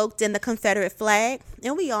he's cloaked in the Confederate flag?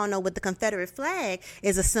 And we all know what the Confederate flag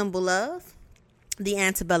is a symbol of: the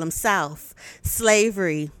antebellum South,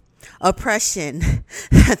 slavery, oppression,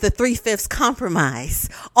 the 3/5 compromise,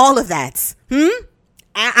 all of that.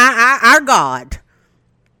 Our God,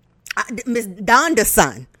 Miss Donda's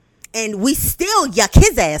son, and we still yuck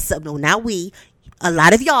his ass up. No, not we. A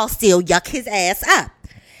lot of y'all still yuck his ass up.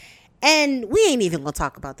 And we ain't even gonna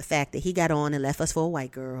talk about the fact that he got on and left us for a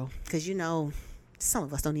white girl, because you know some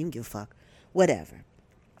of us don't even give a fuck. Whatever.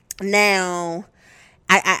 Now,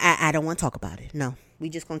 I don't want to talk about it. No, we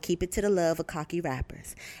just gonna keep it to the love of cocky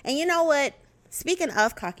rappers. And you know what? Speaking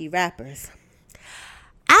of cocky rappers,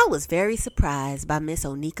 I was very surprised by Miss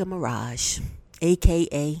Onika Maraj,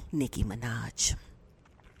 aka Nicki Minaj,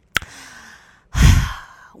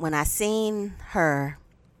 when I seen her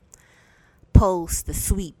post the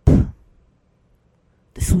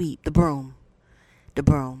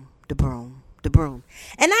broom.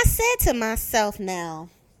 And I said to myself, now,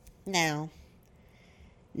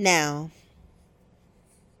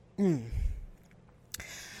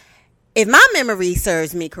 if my memory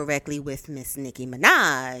serves me correctly with Miss Nicki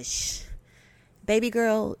Minaj, baby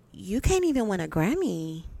girl, you can't even win a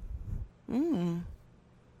Grammy.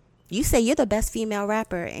 You say you're the best female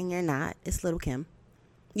rapper and you're not. It's Lil' Kim.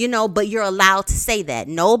 You know, but you're allowed to say that.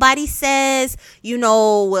 Nobody says, you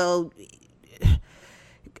know, well,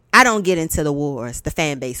 I don't get into the wars, the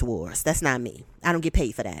fan base wars. That's not me. I don't get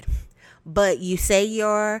paid for that. But you say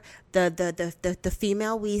you're the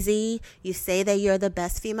female Weezy. You say that you're the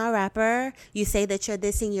best female rapper. You say that you're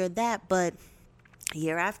this and you're that. But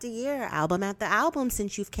year after year, album after album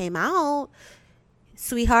since you've came out,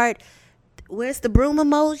 sweetheart, where's the broom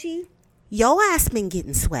emoji? Your ass been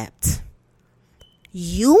getting swept.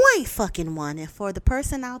 You ain't fucking won. And for the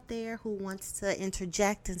person out there who wants to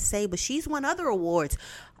interject and say, but she's won other awards,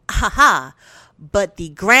 haha. But the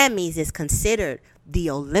Grammys is considered the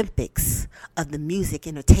Olympics of the music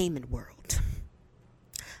entertainment world.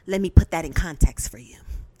 Let me put that in context for you.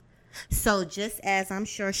 So just as I'm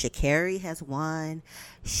sure Sha'Carri has won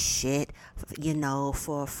shit, you know,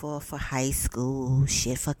 for high school,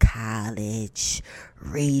 shit for college,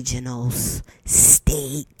 regionals,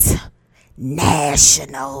 state,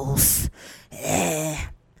 nationals,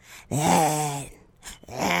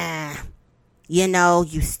 you know,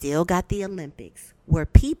 you still got the Olympics where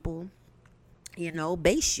people, you know,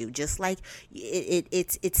 base you. Just like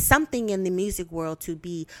it's something in the music world to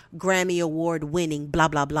be Grammy Award winning, blah,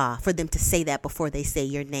 blah, blah, for them to say that before they say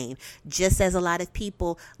your name. Just as a lot of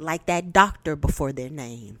people like that doctor before their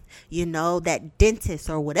name, you know, that dentist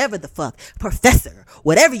or whatever the fuck, professor,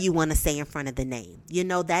 whatever you want to say in front of the name. You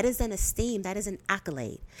know, that is an esteem, that is an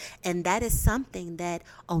accolade. And that is something that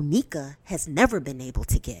Onika has never been able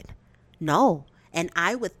to get. No. And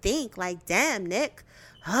I would think, like, damn, Nick,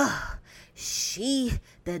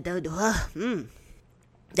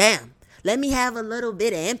 damn, let me have a little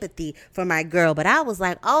bit of empathy for my girl. But I was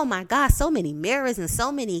like, oh my God, so many mirrors and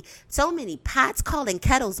so many pots calling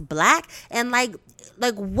kettles black. And like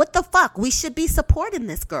what the fuck? We should be supporting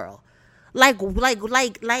this girl. Like,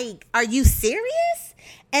 are you serious?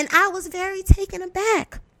 And I was very taken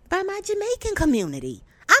aback by my Jamaican community.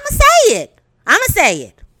 I'ma say it.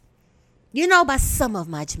 You know, by some of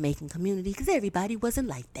my Jamaican community, because everybody wasn't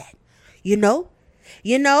like that. You know,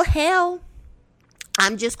 hell,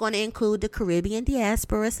 I'm just going to include the Caribbean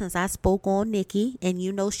diaspora since I spoke on Nikki. And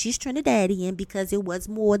you know, she's Trinidadian because it was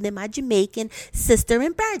more than my Jamaican sister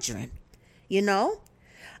and brethren. You know,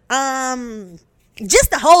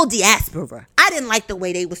 just the whole diaspora. I didn't like the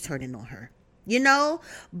way they was turning on her, you know,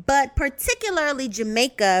 but particularly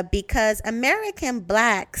Jamaica, because American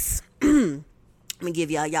blacks, let me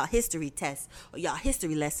give y'all history test or y'all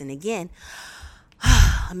history lesson again.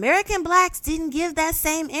 American blacks didn't give that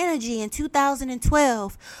same energy in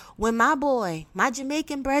 2012 when my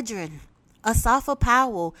Jamaican brethren, Asafa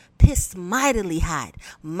Powell, pissed mightily hot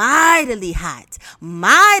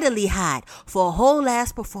for a whole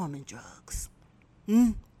ass performing drugs.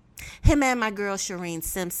 Him and my girl Shireen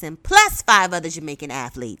Simpson plus 5 other Jamaican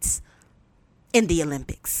athletes in the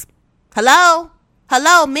Olympics. Hello?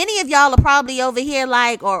 Hello, many of y'all are probably over here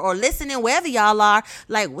like, or listening wherever y'all are,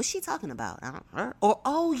 like, what's she talking about? Or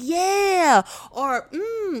oh yeah, or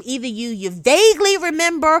either you vaguely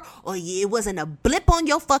remember, or it wasn't a blip on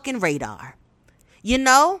your fucking radar, you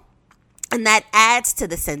know, and that adds to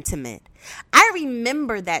the sentiment. I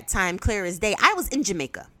remember that time clear as day. I was in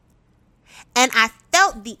Jamaica, and I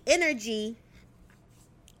felt the energy,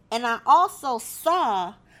 and I also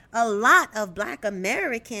saw a lot of Black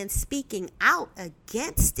Americans speaking out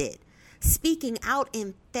against it, speaking out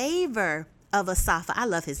in favor of Asafa. I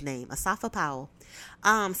love his name, Asafa Powell.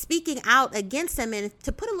 Speaking out against him. And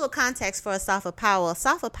to put a little context for Asafa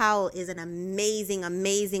Powell is an amazing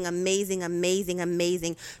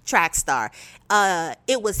track star.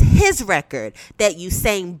 It was his record that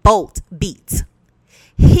Usain Bolt beat.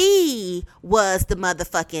 He was the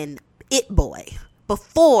motherfucking it boy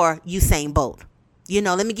before Usain Bolt. You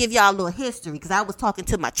know, let me give y'all a little history, because I was talking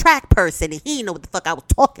to my track person and he didn't know what the fuck I was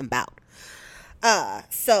talking about.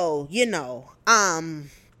 So, you know,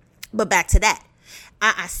 but back to that.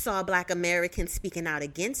 I saw Black Americans speaking out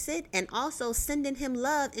against it and also sending him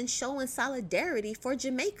love and showing solidarity for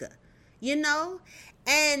Jamaica, you know?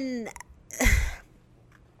 And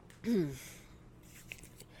I'm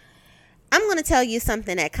going to tell you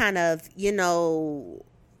something that kind of, you know,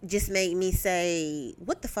 just made me say,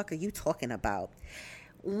 what the fuck are you talking about?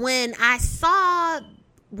 When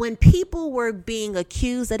people were being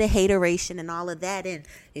accused of the hateration and all of that, and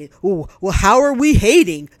well, how are we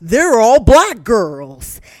hating? They're all Black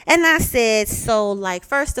girls. And I said, so, like,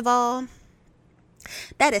 first of all,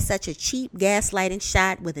 that is such a cheap gaslighting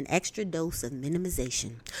shot with an extra dose of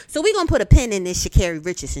minimization. So we're going to put a pin in this Sha'Carri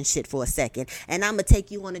Richardson shit for a second, and I'm going to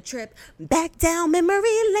take you on a trip back down memory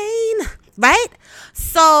lane, right?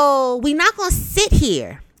 So we're not going to sit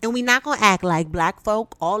here and we're not going to act like Black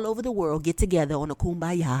folk all over the world get together on a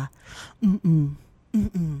kumbaya.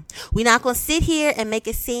 We're not going to sit here and make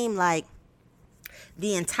it seem like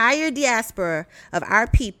the entire diaspora of our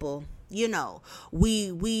people, you know,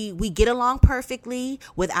 we get along perfectly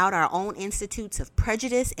without our own institutes of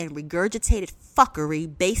prejudice and regurgitated fuckery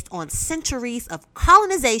based on centuries of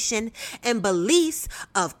colonization and beliefs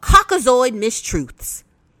of Caucasoid mistruths.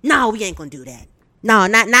 No, we ain't gonna do that. No,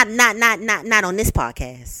 not on this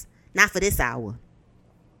podcast. Not for this hour.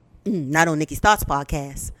 Not on Nikki's Thoughts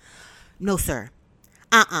podcast. No, sir.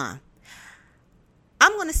 I'm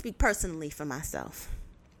gonna speak personally for myself.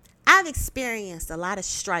 I've experienced a lot of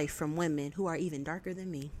strife from women who are even darker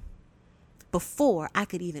than me before I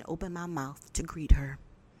could even open my mouth to greet her.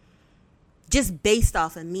 Just based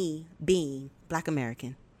off of me being Black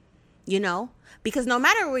American, you know? Because no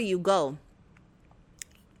matter where you go,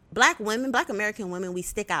 Black American women, we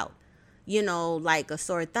stick out, you know, like a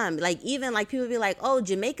sore thumb. Like, even like people be like, oh,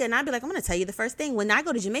 Jamaica. And I'd be like, I'm going to tell you the first thing. When I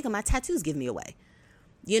go to Jamaica, my tattoos give me away.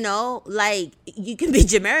 You know, like, you can be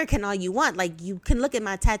Jamaican all you want. Like, you can look at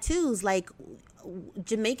my tattoos. Like,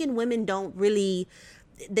 Jamaican women don't really,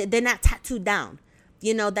 they're not tattooed down.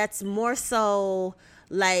 You know, that's more so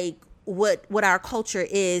like what our culture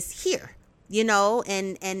is here. You know,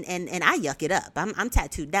 and I yuck it up. I'm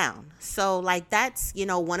tattooed down. So, like, that's, you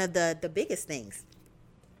know, one of the biggest things.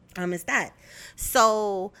 Is that.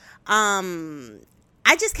 So, I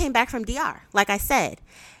just came back from DR, like I said.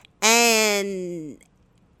 And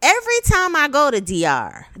every time I go to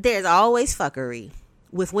DR, there's always fuckery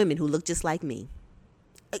with women who look just like me.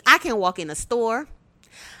 I can walk in a store.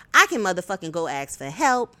 I can motherfucking go ask for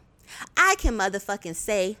help. I can motherfucking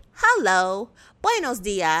say, hello, buenos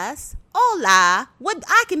dias, hola. What?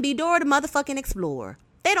 I can be Dora the motherfucking Explorer.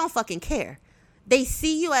 They don't fucking care. They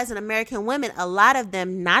see you as an American woman. A lot of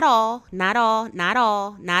them, not all.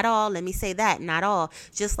 Let me say that, not all.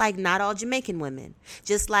 Just like not all Jamaican women.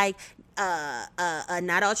 Just like not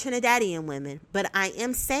all Trinidadian women. But I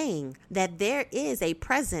am saying that there is a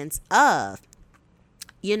presence of,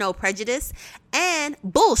 you know, prejudice and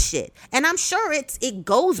bullshit. And I'm sure it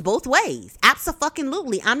goes both ways.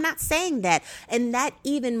 Abso-fucking-lutely. I'm not saying that. And that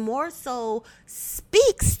even more so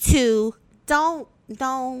speaks to don't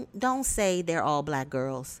say they're all Black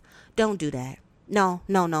girls. Don't do that. No.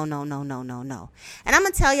 And I'm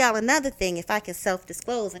going to tell y'all another thing, if I can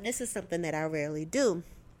self-disclose, and this is something that I rarely do.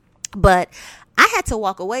 But I had to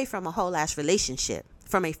walk away from a whole ass relationship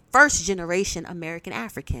from a first generation American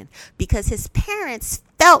African because his parents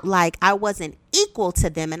felt like I wasn't equal to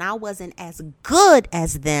them and I wasn't as good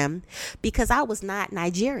as them because I was not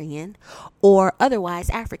Nigerian or otherwise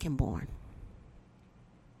African born.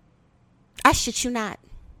 I shit you not.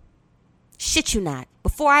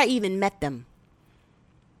 Before I even met them,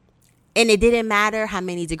 And it didn't matter how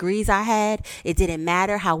many degrees I had. It didn't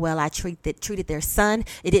matter how well I treated their son.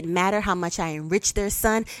 It didn't matter how much I enriched their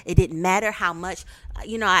son. It didn't matter how much,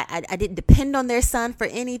 I didn't depend on their son for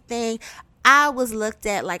anything. I was looked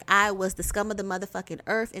at like I was the scum of the motherfucking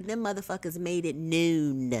earth, and them motherfuckers made it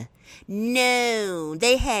known.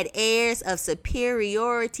 They had airs of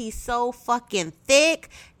superiority so fucking thick,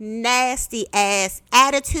 nasty ass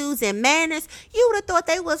attitudes and manners. You would have thought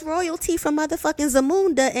they was royalty from motherfucking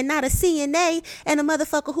Zamunda and not a CNA and a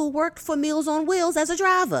motherfucker who worked for Meals on Wheels as a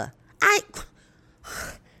driver.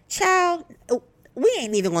 Child, we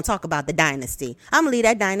ain't even gonna talk about the dynasty. I'm gonna leave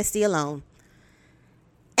that dynasty alone.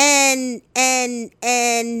 And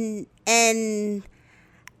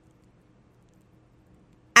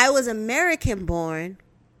I was American born,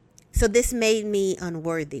 so this made me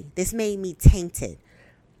unworthy. This made me tainted.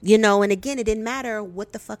 And again, it didn't matter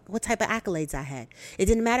what type of accolades I had. It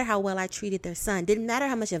didn't matter how well I treated their son. It didn't matter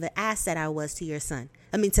how much of an asset I was to their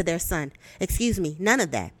son. Excuse me, none of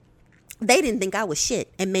that. They didn't think I was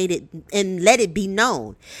shit and made it and let it be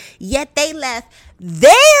known. Yet they left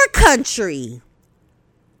their country.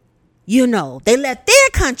 They left their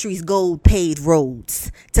country's gold paved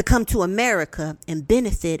roads to come to America and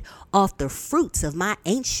benefit off the fruits of my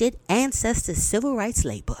ancient ancestors' civil rights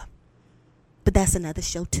labor. But that's another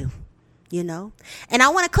show too, And I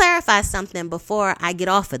want to clarify something before I get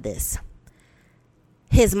off of this.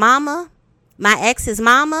 His mama, my ex's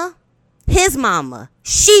mama, his mama,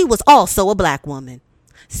 she was also a black woman.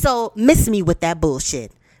 So miss me with that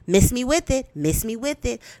bullshit. Miss me with it. Miss me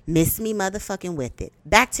motherfucking with it.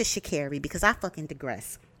 Back to Sha'Carri, because I fucking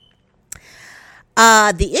digress.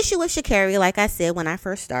 The issue with Sha'Carri, like I said when I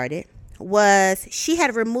first started, was she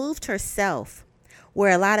had removed herself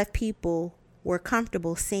where a lot of people were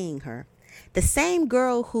comfortable seeing her. The same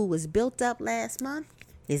girl who was built up last month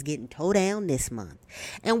is getting towed down this month.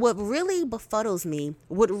 And what really befuddles me,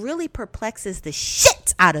 what really perplexes the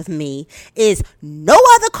shit out of me, is no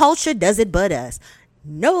other culture does it but us.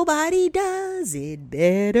 Nobody does it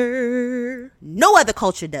better. No other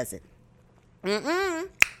culture does it. I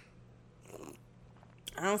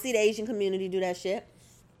don't see the Asian community do that shit.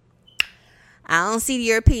 I don't see the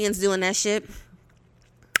Europeans doing that shit.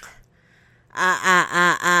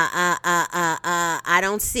 I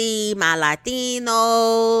don't see my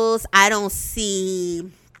Latinos. I don't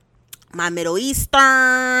see my Middle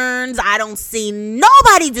Easterns. I don't see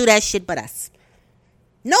nobody do that shit but us.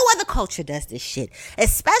 No other culture does this shit,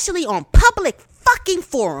 especially on public fucking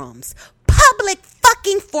forums.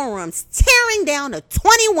 Tearing down a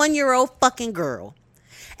 21-year-old fucking girl.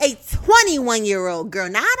 A 21-year-old girl.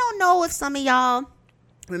 Now, I don't know if some of y'all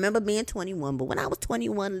remember being 21, but when I was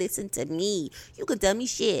 21, listen to me. You could tell me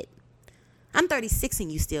shit. I'm 36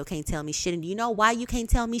 and you still can't tell me shit. And do you know why you can't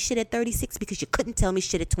tell me shit at 36? Because you couldn't tell me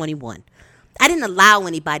shit at 21. I didn't allow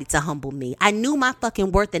anybody to humble me. I knew my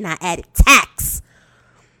fucking worth and I added tax.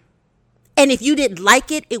 And if you didn't like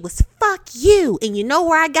it, it was fuck you. And you know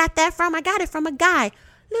where I got that from? I got it from a guy,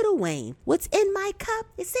 Lil Wayne. What's in my cup?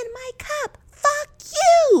 It's in my cup. Fuck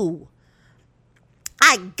you.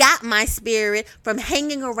 I got my spirit from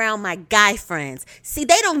hanging around my guy friends. See,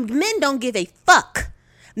 men don't give a fuck.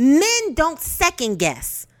 Men don't second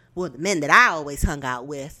guess. Well, the men that I always hung out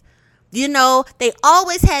with. They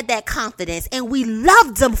always had that confidence and we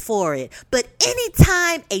loved them for it. But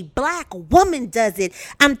anytime a black woman does it,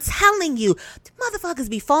 I'm telling you, motherfuckers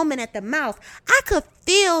be foaming at the mouth. I could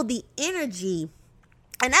feel the energy.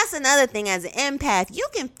 And that's another thing as an empath. You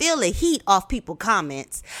can feel the heat off people's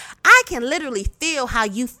comments. I can literally feel how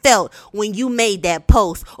you felt when you made that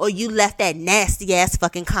post or you left that nasty ass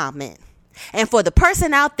fucking comment. And for the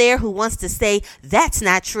person out there who wants to say that's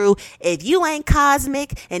not true, if you ain't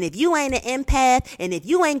cosmic and if you ain't an empath and if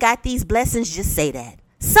you ain't got these blessings, just say that.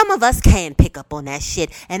 Some of us can pick up on that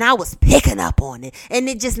shit, and I was picking up on it, and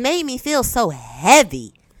it just made me feel so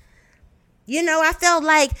heavy. I felt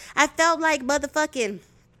like motherfucking,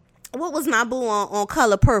 what was my boo on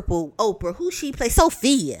Color Purple, Oprah? Who she play?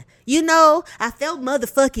 Sophia. I felt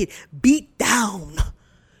motherfucking beat down.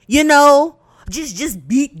 Just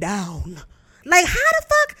beat down. Like, how the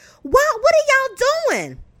fuck? What are y'all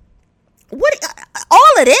doing?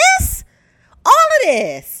 All of this?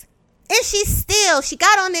 And she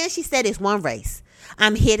got on there and she said, it's one race.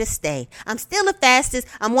 I'm here to stay. I'm still the fastest.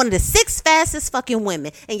 I'm one of the 6 fastest fucking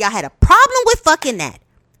women. And y'all had a problem with fucking that.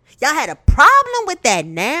 Y'all had a problem with that.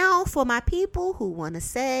 Now, for my people who want to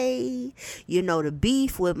say, the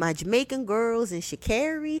beef with my Jamaican girls and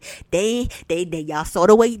Sha'Carri, they y'all saw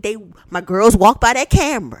the way my girls walk by that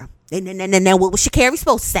camera. And what was Sha'Carri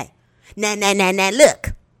supposed to say? Now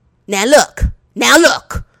look.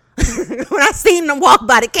 When I seen them walk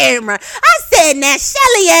by the camera, I said, now,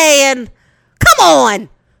 Shelly Ann, come on.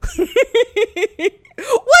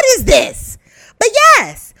 What is this? But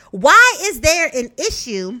yes, why is there an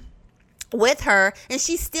issue with her? And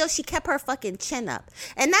she kept her fucking chin up.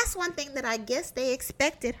 And that's one thing that I guess they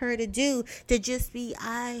expected her to do, to just be,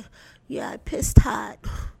 I pissed hot.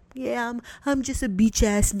 Yeah, I'm just a bitch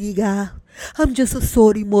ass nigga. I'm just a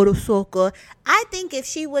sorry motorcycle. I think if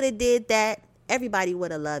she would have did that, everybody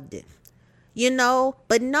would have loved it.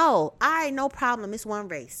 But no, no problem. It's one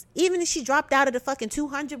race. Even if she dropped out of the fucking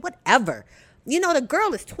 200, whatever. The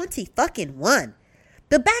girl is 20 fucking 1.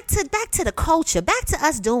 But back to the culture, back to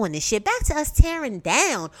us doing this shit, back to us tearing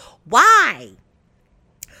down. Why?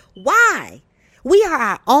 We are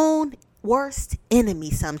our own worst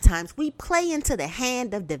enemy sometimes. We play into the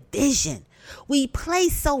hand of division. We play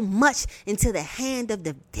so much into the hand of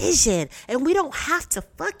division, and we don't have to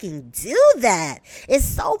fucking do that. It's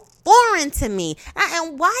so foreign to me.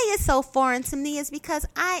 And why it's so foreign to me is because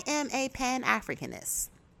I am a Pan-Africanist.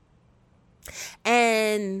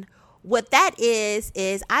 And what that is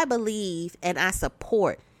I believe and I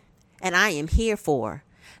support and I am here for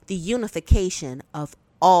the unification of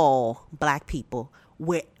all black people,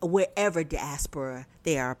 wherever diaspora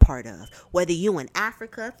they are a part of. Whether you in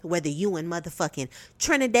Africa, whether you in motherfucking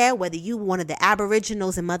Trinidad, whether you one of the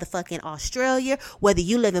Aboriginals in motherfucking Australia, whether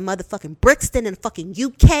you live in motherfucking Brixton in fucking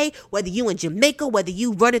UK, whether you in Jamaica, whether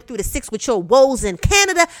you running through the six with your woes in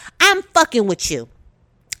Canada, I'm fucking with you.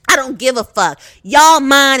 I don't give a fuck. Y'all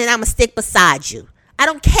mine and I'ma stick beside you. I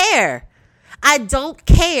don't care. And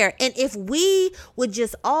if we would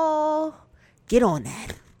just all get on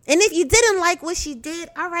that. And if you didn't like what she did,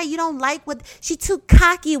 all right, you don't like what she too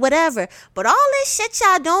cocky, whatever. But all this shit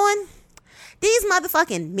y'all doing, these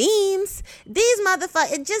motherfucking memes,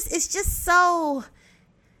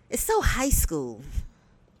 it's so high school.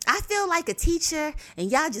 I feel like a teacher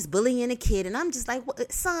and y'all just bullying a kid, and I'm just like,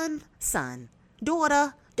 son,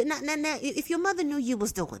 daughter. Now, if your mother knew you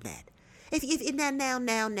was doing that, if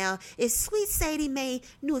sweet Sadie Mae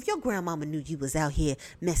knew, if your grandmama knew you was out here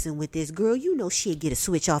messing with this girl, she'd get a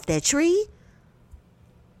switch off that tree.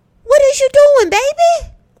 What is you doing,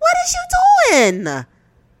 baby? What is you doing?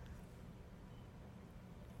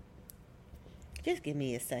 Just give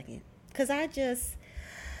me a second, cause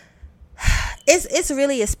it's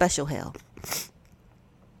really a special hell.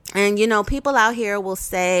 And, people out here will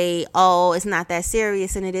say, oh, it's not that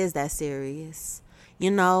serious. And it is that serious.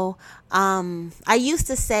 I used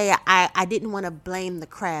to say I didn't want to blame the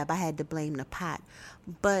crab. I had to blame the pot.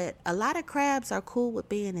 But a lot of crabs are cool with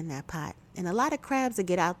being in that pot. And a lot of crabs will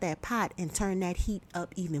get out that pot and turn that heat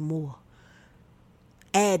up even more.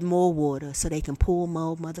 Add more water so they can pull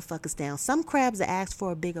more motherfuckers down. Some crabs will ask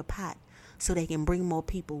for a bigger pot so they can bring more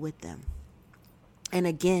people with them. And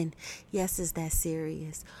again, yes, it's that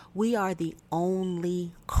serious. We are the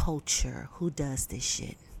only culture who does this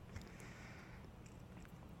shit.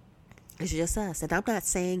 It's just us. And I'm not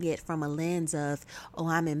saying it from a lens of, oh,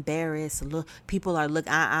 I'm embarrassed. Look, people are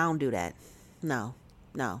looking. I don't do that. No.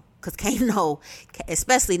 Because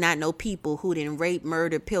especially not no people who didn't rape,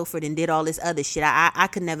 murder, pilfered, and did all this other shit. I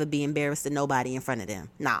could never be embarrassed to nobody in front of them.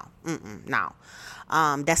 No.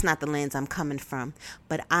 That's not the lens I'm coming from.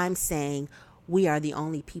 But I'm saying we are the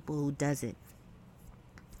only people who does it.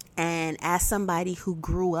 And as somebody who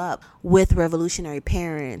grew up with revolutionary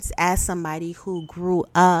parents, as somebody who grew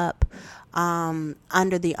up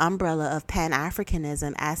under the umbrella of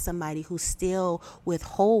Pan-Africanism, as somebody who still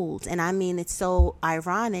withholds, and I mean, it's so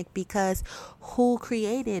ironic because who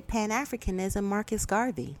created Pan-Africanism? Marcus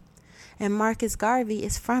Garvey. And Marcus Garvey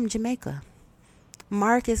is from Jamaica.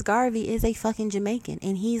 Marcus Garvey is a fucking Jamaican,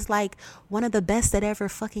 and he's like one of the best that ever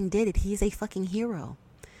fucking did it. He's a fucking hero.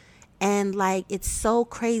 And like, it's so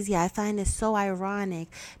crazy. I find it so ironic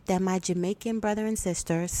that my Jamaican brother and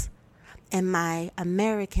sisters and my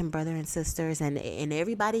American brother and sisters and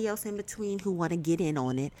everybody else in between who want to get in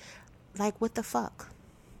on it, like, what the fuck?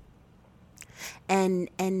 And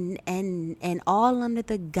all under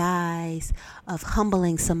the guise of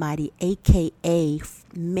humbling somebody, aka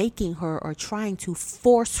making her or trying to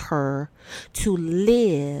force her to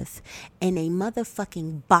live in a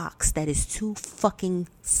motherfucking box that is too fucking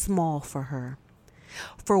small for her.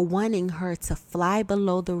 For wanting her to fly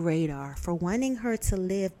below the radar, for wanting her to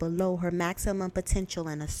live below her maximum potential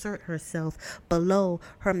and assert herself below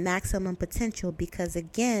her maximum potential. Because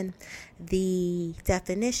again, the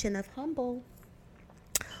definition of humble,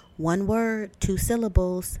 one word, 2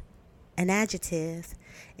 syllables, an adjective,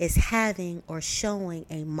 is having or showing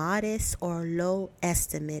a modest or low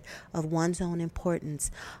estimate of one's own importance.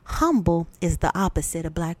 Humble is the opposite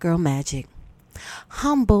of black girl magic.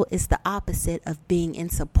 Humble is the opposite of being in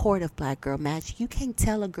support of Black Girl Magic. You can't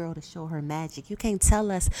tell a girl to show her magic. You can't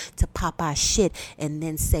tell us to pop our shit and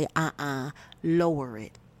then say, lower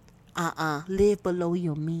it. Live below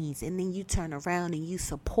your means. And then you turn around and you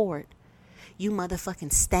support. You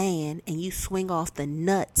motherfucking stand and you swing off the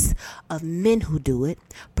nuts of men who do it,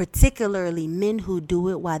 particularly men who do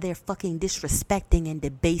it while they're fucking disrespecting and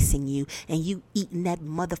debasing you, and you eating that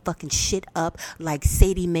motherfucking shit up like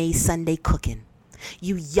Sadie Mae's Sunday cooking.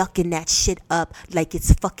 You yucking that shit up like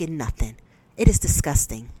it's fucking nothing. It is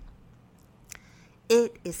disgusting.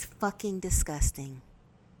 It is fucking disgusting.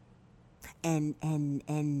 And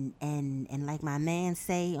like my man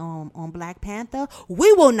say on Black Panther,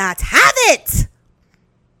 we will not have it.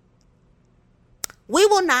 We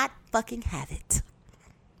will not fucking have it.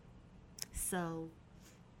 So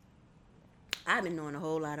I've been doing a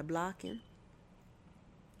whole lot of blocking.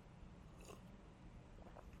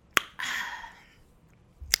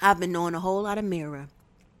 I've been doing a whole lot of mirror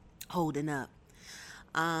holding up.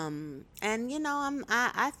 And you know,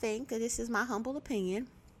 I think that this is my humble opinion.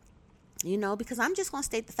 You know, because I'm just going to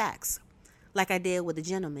state the facts like I did with the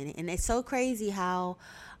gentleman. And it's so crazy how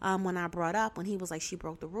when he was like, she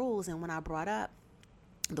broke the rules. And when I brought up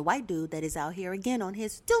the white dude that is out here again on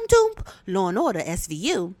his Law and Order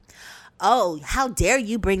SVU. Oh, how dare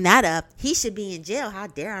you bring that up? He should be in jail. How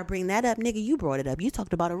dare I bring that up? Nigga, you brought it up. You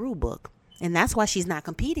talked about a rule book. And that's why she's not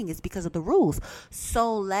competing. It's because of the rules.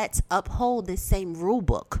 So let's uphold this same rule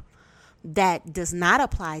book that does not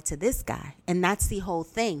apply to this guy. And that's the whole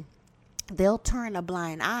thing. They'll turn a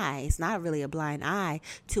blind eye. It's not really a blind eye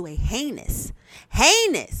to a heinous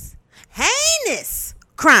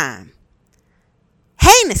crime.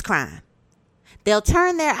 Heinous crime. They'll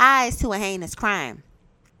turn their eyes to a heinous crime.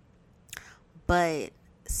 But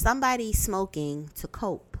somebody smoking to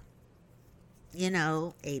cope, you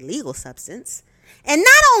know, a legal substance. And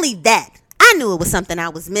not only that, I knew it was something I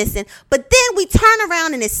was missing. But then we turn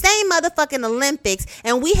around in the same motherfucking Olympics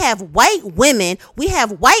and we have white women, we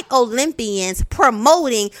have white Olympians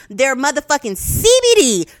promoting their motherfucking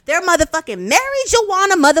CBD, their motherfucking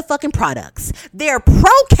marijuana motherfucking products, their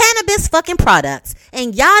pro-cannabis fucking products.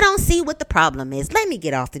 And y'all don't see what the problem is. Let me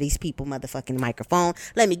get off to these people motherfucking microphone.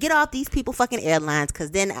 Let me get off these people fucking airlines, because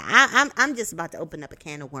then I'm just about to open up a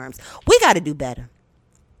can of worms. We got to do better.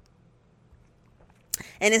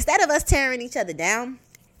 And instead of us tearing each other down,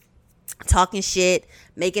 talking shit,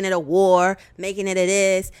 making it a war, making it a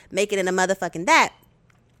this, making it a motherfucking that,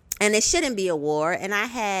 and it shouldn't be a war. And I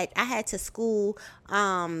had to school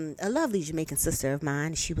a lovely Jamaican sister of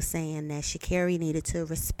mine. She was saying that Sha'Carri needed to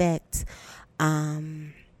respect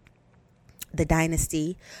the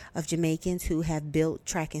dynasty of Jamaicans who have built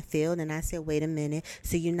track and field. And I said, wait a minute.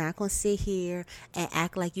 So you're not going to sit here and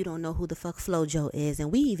act like you don't know who the fuck Flojo is.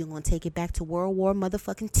 And we even going to take it back to World War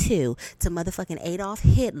motherfucking II, to motherfucking Adolf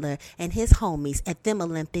Hitler and his homies at them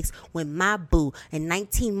Olympics when my boo in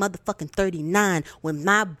 1939, when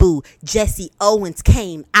my boo Jesse Owens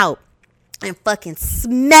came out and fucking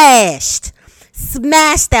smashed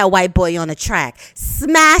that white boy on the track,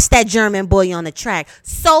 smashed that German boy on the track,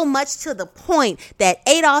 so much to the point that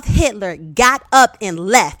Adolf Hitler got up and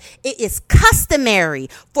left. It is customary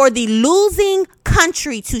for the losing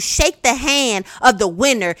country to shake the hand of the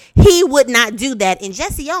winner. He would not do that, and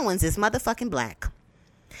Jesse Owens is motherfucking black.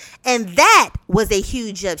 And that was a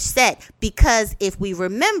huge upset, because if we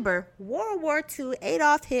remember World War II,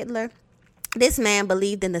 Adolf Hitler, this man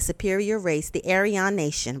believed in the superior race, the Aryan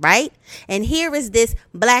nation, right? And here is this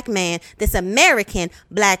black man, this American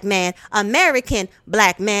black man. We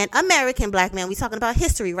talking about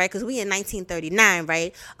history, right? Because we in 1939,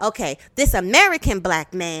 right? Okay, this American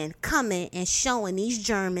black man coming and showing these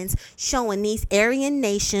Germans, showing these Aryan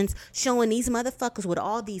nations, showing these motherfuckers with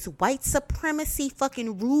all these white supremacy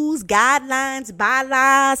fucking rules, guidelines,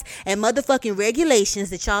 bylaws, and motherfucking regulations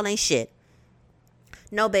that y'all ain't shit.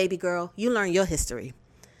 No, baby girl, you learn your history.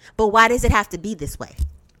 But why does it have to be this way?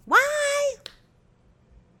 Why?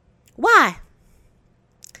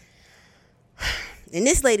 And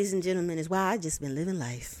this, ladies and gentlemen, is why I just been living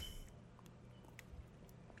life.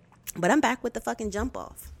 But I'm back with the fucking jump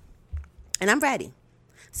off. And I'm ready.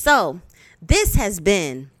 So this has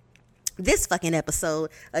been this fucking episode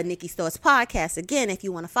of Nikki's Thoughts Podcast. Again, if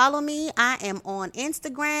you want to follow me, I am on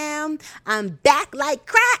Instagram. I'm back like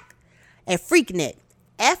crack at Freaknik.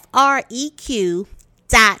 FREQ.NIK.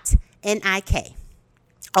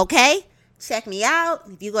 Okay? Check me out.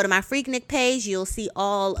 If you go to my Freaknik page, you'll see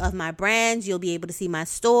all of my brands. You'll be able to see my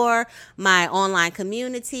store, my online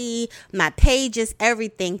community, my pages,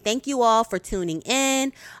 everything. Thank you all for tuning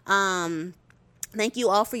in. Thank you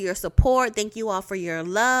all for your support. Thank you all for your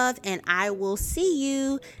love. And I will see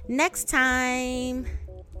you next time.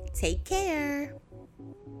 Take care.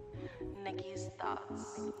 Nikki's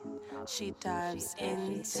thoughts. She dives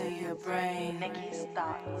into your brain. Nikki's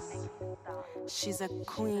thoughts. She's a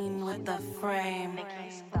queen with a frame.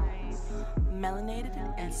 Nikki's thoughts. Melanated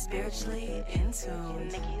and spiritually in tune.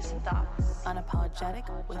 Nikki's thoughts. Unapologetic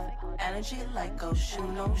with energy like go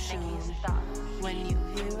shoe no shoes. When you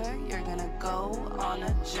hear her, you're gonna go on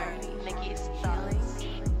a journey. Nikki's healing,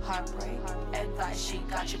 heartbreak, advice. She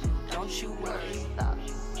got you, don't you worry.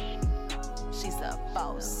 She's a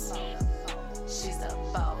boss. She's a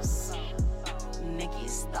boss.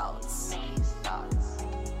 Nikki's thoughts. Nikki's thoughts.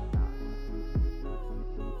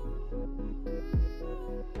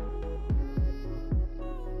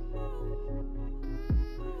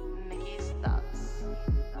 Nikki's thoughts.